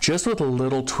down, just with a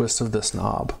little twist of this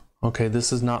knob. Okay, this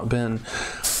has not been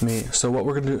me. So what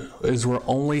we're gonna do is we're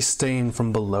only staying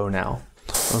from below now.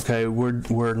 Okay,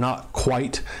 we're not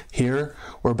quite here.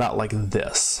 We're about like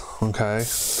this, okay?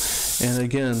 And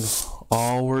again,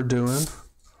 all we're doing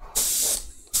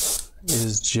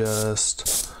is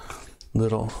just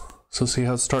little. So see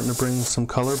how it's starting to bring some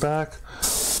color back?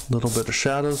 A little bit of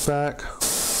shadows back.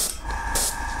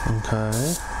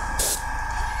 Okay.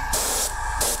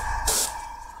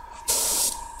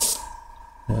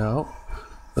 Yeah.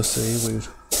 Let's see,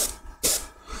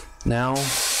 now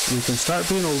we can start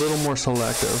being a little more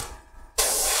selective.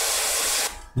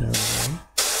 There we go.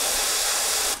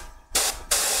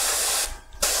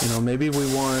 You know, maybe we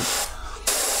want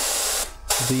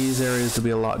these areas to be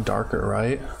a lot darker,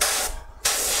 right?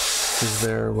 Is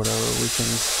there whatever we can.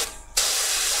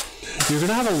 You're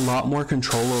gonna have a lot more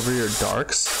control over your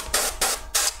darks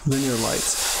than your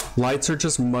lights. Lights are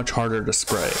just much harder to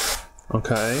spray.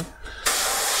 Okay,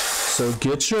 so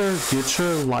get your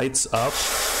lights up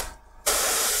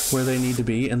where they need to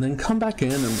be, and then come back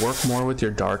in and work more with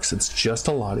your darks. It's just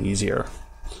a lot easier.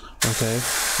 Okay,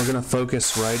 we're gonna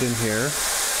focus right in here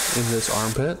in this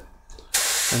armpit,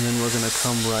 and then we're gonna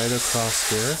come right across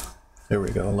here. There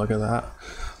we go. Look at that.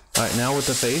 All right, now with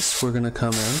the face, we're gonna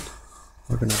come in.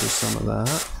 We're gonna do some of that.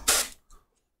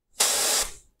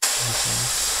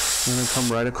 Okay. We're gonna come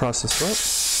right across the throat.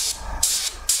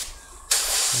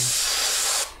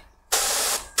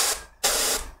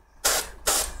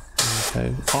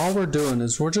 Okay. All we're doing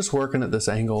is we're just working at this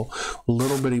angle,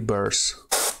 little bitty bursts,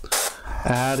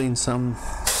 adding some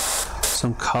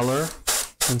color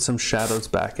and some shadows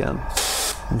back in.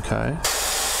 Okay.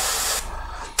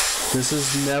 This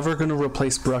is never going to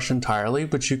replace brush entirely,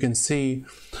 but you can see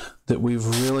that we're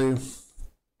going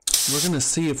to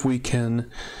see if we can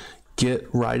get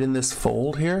right in this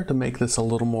fold here to make this a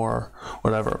little more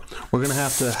whatever. We're going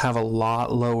to have a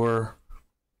lot lower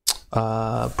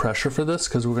pressure for this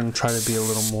because we're going to try to be a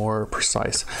little more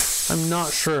precise. I'm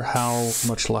not sure how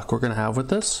much luck we're going to have with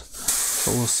this,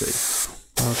 but we'll see.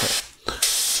 Okay.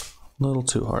 A little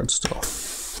too hard still.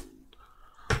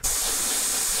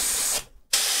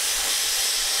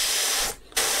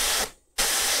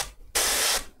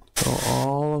 So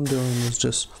all I'm doing is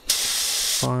just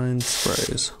fine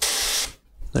sprays.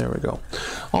 There we go.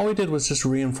 All we did was just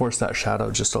reinforce that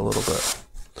shadow just a little bit.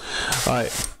 All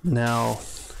right, now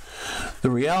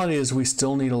the reality is we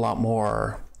still need a lot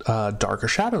more darker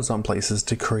shadows on places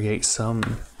to create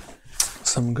some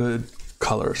good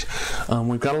colors.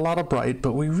 We've got a lot of bright,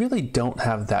 but we really don't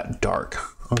have that dark.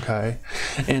 Okay,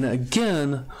 and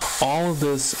again, all of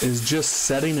this is just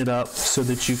setting it up so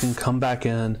that you can come back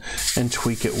in and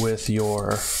tweak it with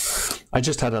your. I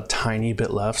just had a tiny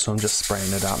bit left, so I'm just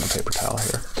spraying it out in a paper towel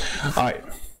here. All right,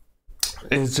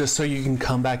 it's just so you can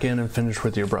come back in and finish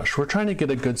with your brush. We're trying to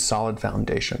get a good solid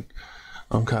foundation.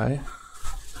 Okay.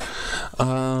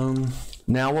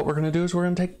 Now what we're going to do is we're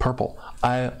going to take purple.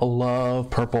 I love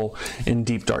purple in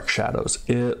deep dark shadows.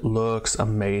 It looks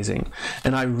amazing.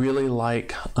 And I really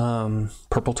like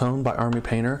Purple Tone by Army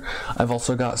Painter. I've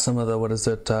also got some of the,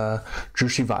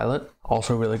 Drushi Violet,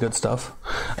 also really good stuff.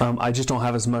 I just don't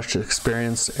have as much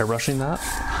experience airbrushing that.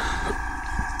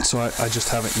 So I just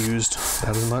haven't used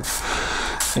that as much.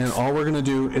 And all we're going to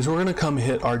do is we're going to come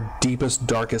hit our deepest,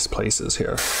 darkest places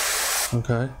here.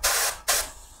 Okay.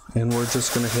 And we're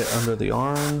just going to hit under the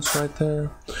arms right there.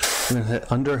 We're going to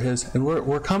hit under his, and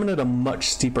we're coming at a much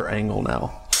steeper angle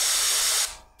now.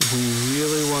 We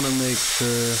really want to make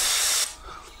sure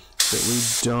that we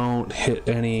don't hit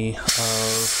any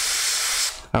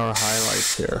of our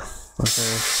highlights here.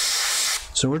 Okay.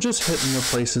 So we're just hitting the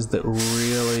places that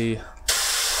really.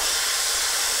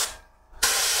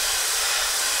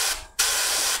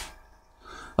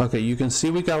 Okay, you can see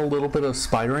we got a little bit of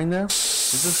spidering there.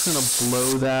 We're just going to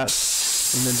blow that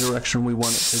in the direction we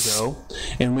want it to go.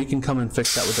 And we can come and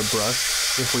fix that with a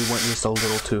brush if we went just a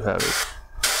little too heavy.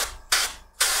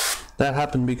 That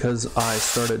happened because I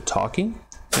started talking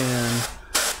and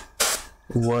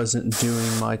wasn't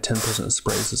doing my 10%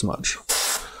 sprays as much.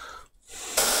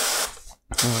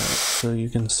 Alright, so you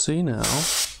can see now.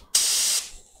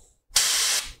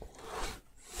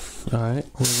 Alright,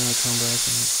 we're going to come back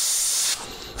and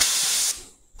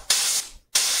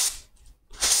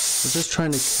we're just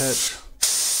trying to catch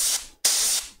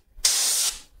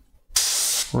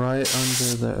right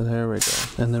under there. There we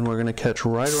go. And then we're going to catch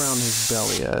right around his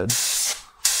belly edge.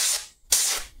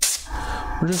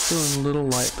 We're just doing little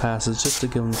light passes just to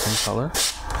give him some color.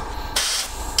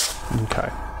 Okay.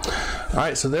 All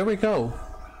right, so there we go.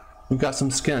 We've got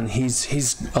some skin.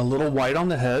 He's a little white on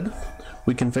the head.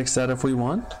 We can fix that if we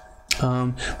want.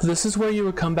 This is where you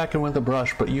would come back in with a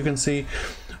brush, but you can see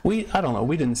I don't know,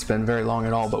 we didn't spend very long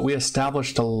at all, but we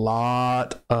established a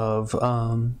lot of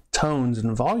tones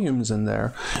and volumes in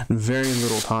there in very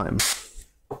little time.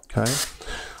 Okay.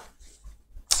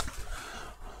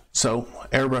 So,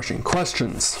 airbrushing.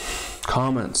 Questions,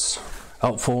 comments,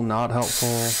 helpful, not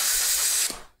helpful.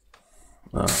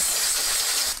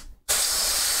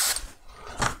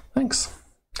 Thanks.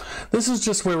 This is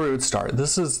just where we would start.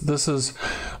 This is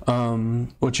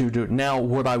what you would do. Now,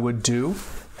 what I would do,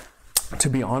 to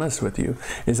be honest with you,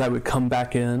 is I would come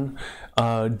back in,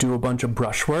 do a bunch of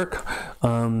brush work,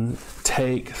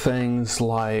 take things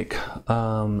like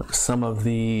some of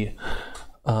the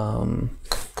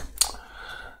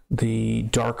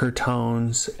darker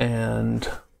tones and,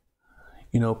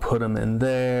 you know, put them in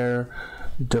there,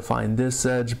 define this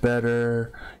edge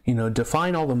better, you know,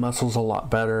 define all the muscles a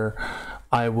lot better.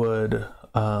 I would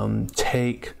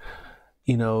take,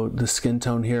 you know, the skin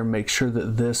tone here, make sure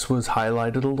that this was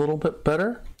highlighted a little bit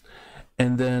better.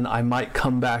 And then I might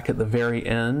come back at the very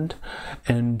end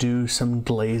and do some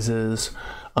glazes.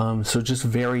 So just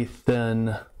very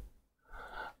thin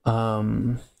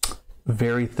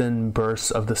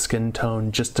bursts of the skin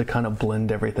tone just to kind of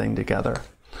blend everything together.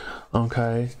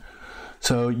 Okay.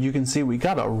 So you can see we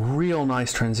got a real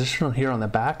nice transition here on the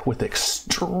back with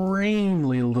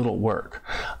extremely little work.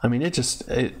 I mean, it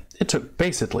took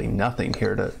basically nothing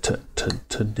here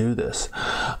to do this.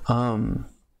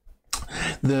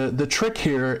 The trick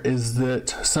here is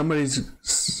that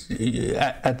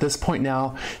at this point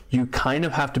now, you kind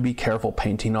of have to be careful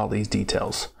painting all these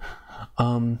details.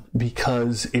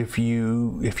 Because if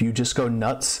you just go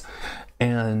nuts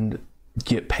and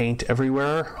get paint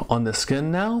everywhere on the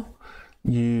skin now,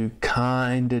 you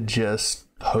kind of just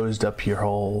hosed up your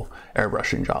whole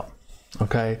airbrushing job.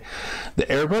 Okay, the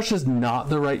airbrush is not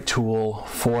the right tool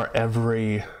for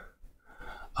every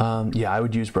yeah, I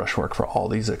would use brushwork for all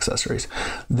these accessories.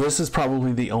 This is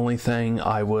probably the only thing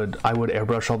I would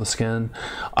airbrush all the skin.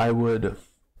 I would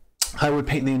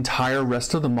paint the entire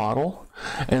rest of the model,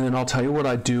 and then I'll tell you what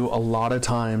I do a lot of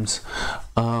times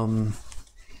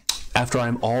after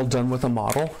I'm all done with a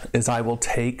model is I will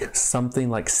take something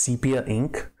like sepia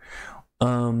ink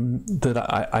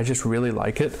that I just really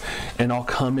like it, and I'll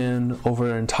come in over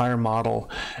an entire model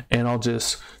and I'll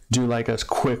just do like a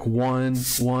quick 1,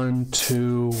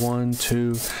 2, 1,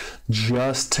 2,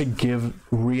 just to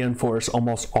reinforce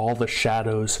almost all the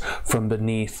shadows from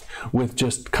beneath with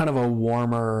just kind of a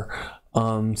warmer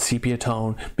sepia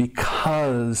tone,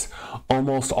 because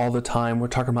almost all the time we're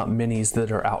talking about minis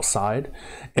that are outside,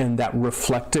 and that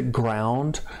reflected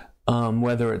ground,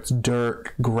 whether it's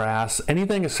dirt, grass,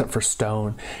 anything except for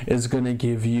stone, is going to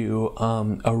give you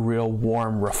a real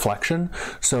warm reflection.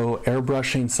 So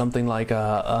airbrushing something like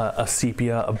a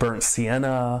sepia, a burnt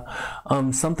sienna,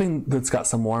 something that's got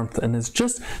some warmth and is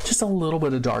just a little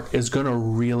bit of dark is going to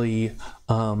really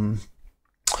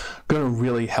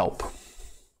help.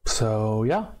 So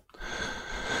yeah.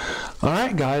 All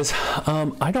right, guys.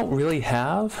 I don't really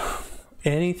have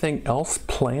anything else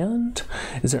planned.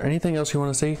 Is there anything else you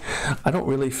want to see? I don't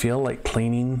really feel like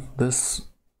cleaning this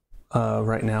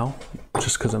right now,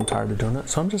 just because I'm tired of doing it.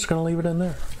 So I'm just gonna leave it in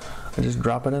there. I just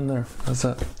drop it in there. That's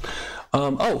it.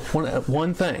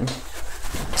 One thing.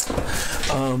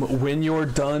 When you're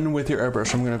done with your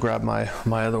airbrush, I'm gonna grab my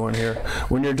other one here.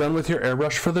 When you're done with your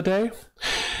airbrush for the day,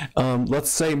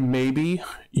 let's say maybe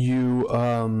you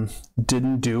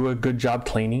didn't do a good job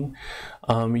cleaning.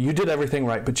 You did everything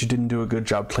right, but you didn't do a good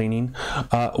job cleaning.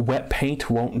 Wet paint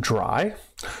won't dry.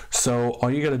 So all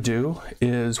you gotta do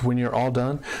is, when you're all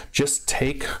done, just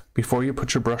take, before you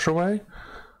put your brush away,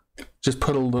 just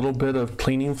put a little bit of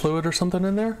cleaning fluid or something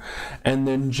in there, and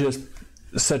then just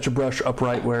set your brush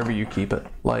upright wherever you keep it.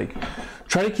 Like,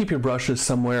 try to keep your brushes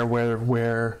somewhere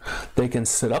where they can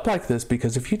sit up like this,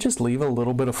 because if you just leave a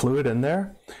little bit of fluid in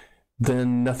there,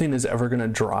 then nothing is ever gonna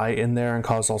dry in there and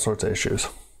cause all sorts of issues.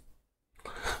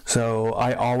 So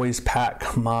I always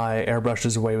pack my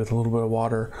airbrushes away with a little bit of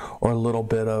water or a little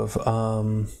bit of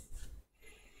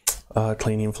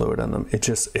cleaning fluid in them.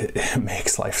 It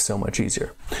makes life so much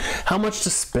easier. How much to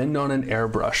spend on an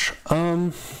airbrush?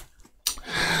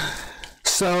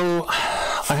 So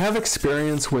I have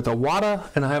experience with a Wada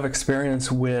and I have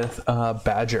experience with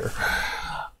Badger.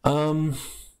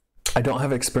 I don't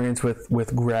have experience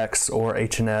with Grex or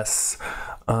H&S.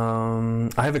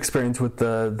 I have experience with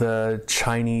the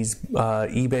Chinese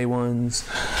eBay ones.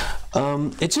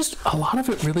 It just, a lot of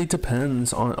it really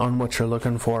depends on what you're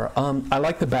looking for. I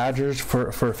like the Badgers for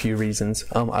a few reasons.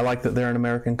 I like that they're an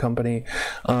American company.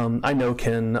 I know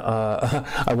Ken.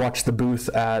 I watched the booth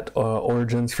at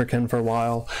Origins for Ken for a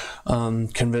while.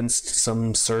 Convinced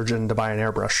some surgeon to buy an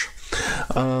airbrush.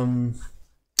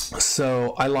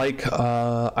 So I like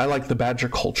the Badger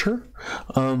culture.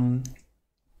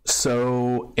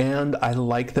 And I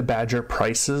like the Badger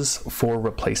prices for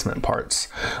replacement parts.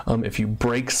 If you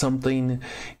break something,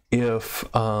 if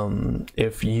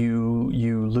you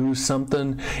lose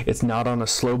something, it's not on a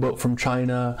slow boat from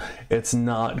China. It's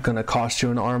not going to cost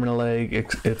you an arm and a leg.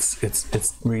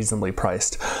 It's reasonably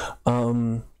priced.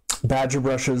 Badger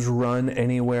brushes run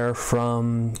anywhere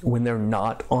from, when they're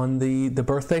not on the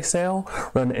birthday sale,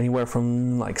 run anywhere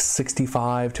from like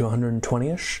 65 to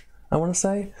 120-ish, I want to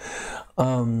say.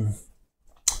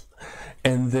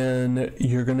 And then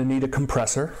you're going to need a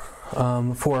compressor.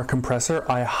 For a compressor,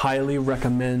 I highly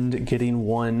recommend getting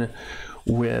one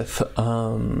with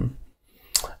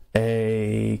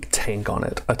a tank on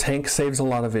it. A tank saves a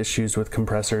lot of issues with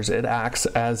compressors. It acts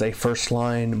as a first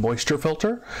line moisture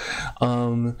filter.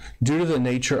 Due to the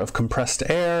nature of compressed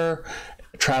air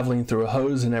traveling through a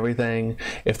hose and everything,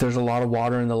 if there's a lot of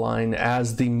water in the line,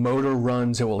 as the motor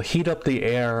runs, it will heat up the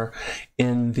air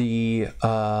in the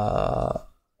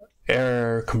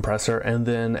air compressor, and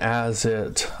then as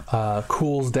it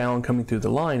cools down coming through the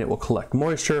line, it will collect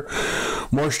moisture.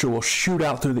 Moisture will shoot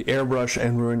out through the airbrush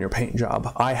and ruin your paint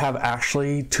job. I have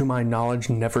actually, to my knowledge,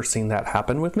 never seen that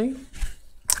happen with me.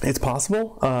 It's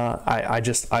possible.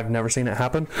 I've never seen it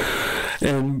happen.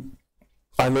 And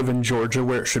I live in Georgia,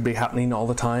 where it should be happening all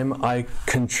the time. I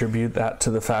contribute that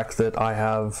to the fact that I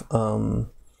have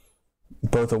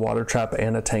both a water trap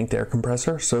and a tanked air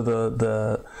compressor. So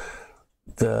the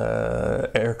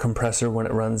air compressor, when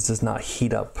it runs, does not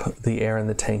heat up the air in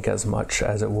the tank as much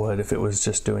as it would if it was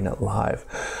just doing it live.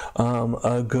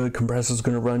 A good compressor is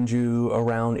going to run you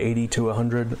around 80 to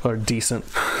 100, or decent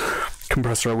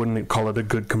compressor. I wouldn't call it a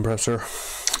good compressor.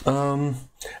 And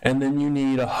then you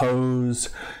need a hose.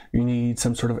 You need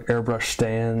some sort of airbrush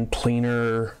stand,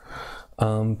 cleaner,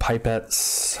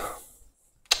 pipettes.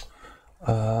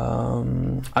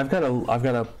 I've got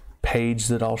a page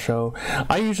that I'll show.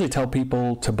 I usually tell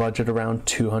people to budget around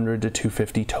 $200 to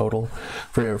 $250 total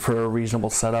for a reasonable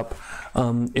setup.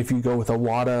 If you go with a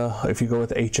Wada, if you go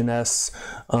with H&S,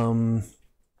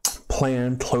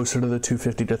 plan closer to the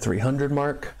 $250 to $300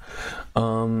 mark.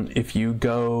 If you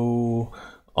go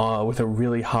with a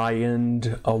really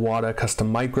high-end Wada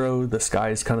custom micro, the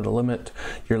sky's kind of the limit.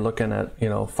 You're looking at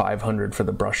 $500 for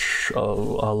the brush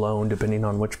alone, depending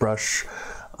on which brush.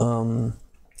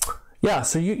 Yeah,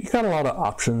 so you got a lot of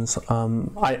options.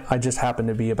 I just happen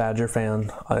to be a Badger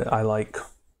fan. I like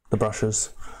the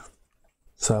brushes.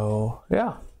 So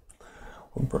yeah.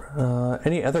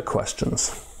 Any other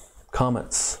questions,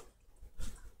 comments?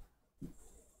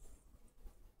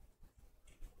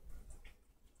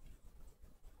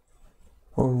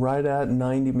 We're right at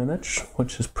 90 minutes,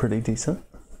 which is pretty decent.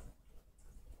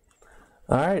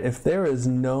 All right, if there is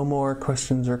no more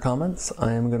questions or comments,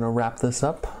 I am going to wrap this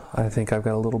up. I think I've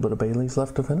got a little bit of Bailey's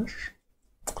left to finish.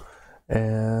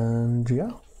 And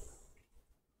yeah.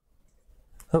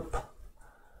 Oh,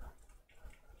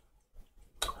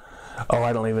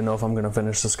 I don't even know if I'm going to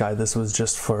finish this guy. This was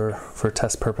just for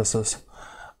test purposes.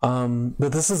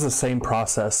 But this is the same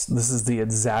process. This is the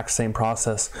exact same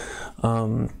process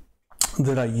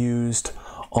that I used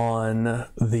on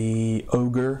the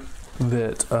Ogre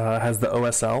that has the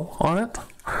OSL on it,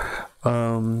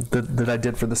 that I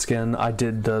did for the skin. I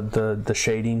did the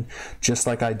shading just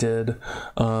like I did.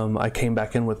 I came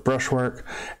back in with brushwork,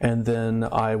 and then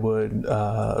I would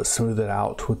smooth it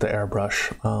out with the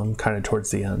airbrush kind of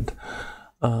towards the end.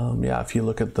 Yeah, if you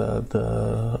look at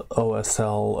the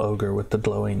OSL Ogre with the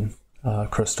glowing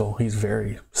crystal, he's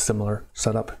very similar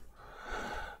setup.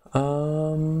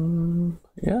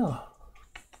 Yeah.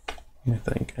 Let me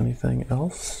think. Anything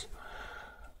else?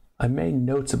 I made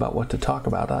notes about what to talk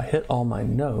about. I hit all my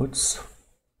notes.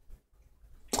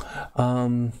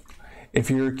 If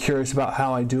you're curious about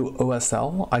how I do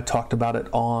OSL, I talked about it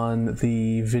on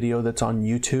the video that's on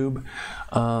YouTube,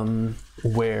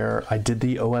 where I did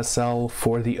the OSL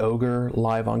for the Ogre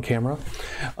live on camera.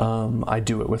 I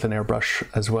do it with an airbrush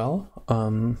as well.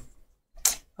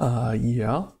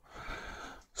 Yeah.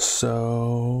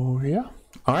 So, yeah.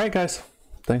 All right, guys.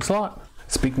 Thanks a lot.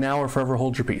 Speak now or forever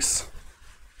hold your peace.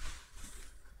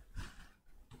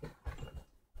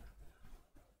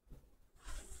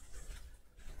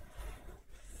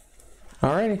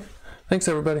 All righty. Thanks,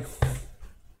 everybody.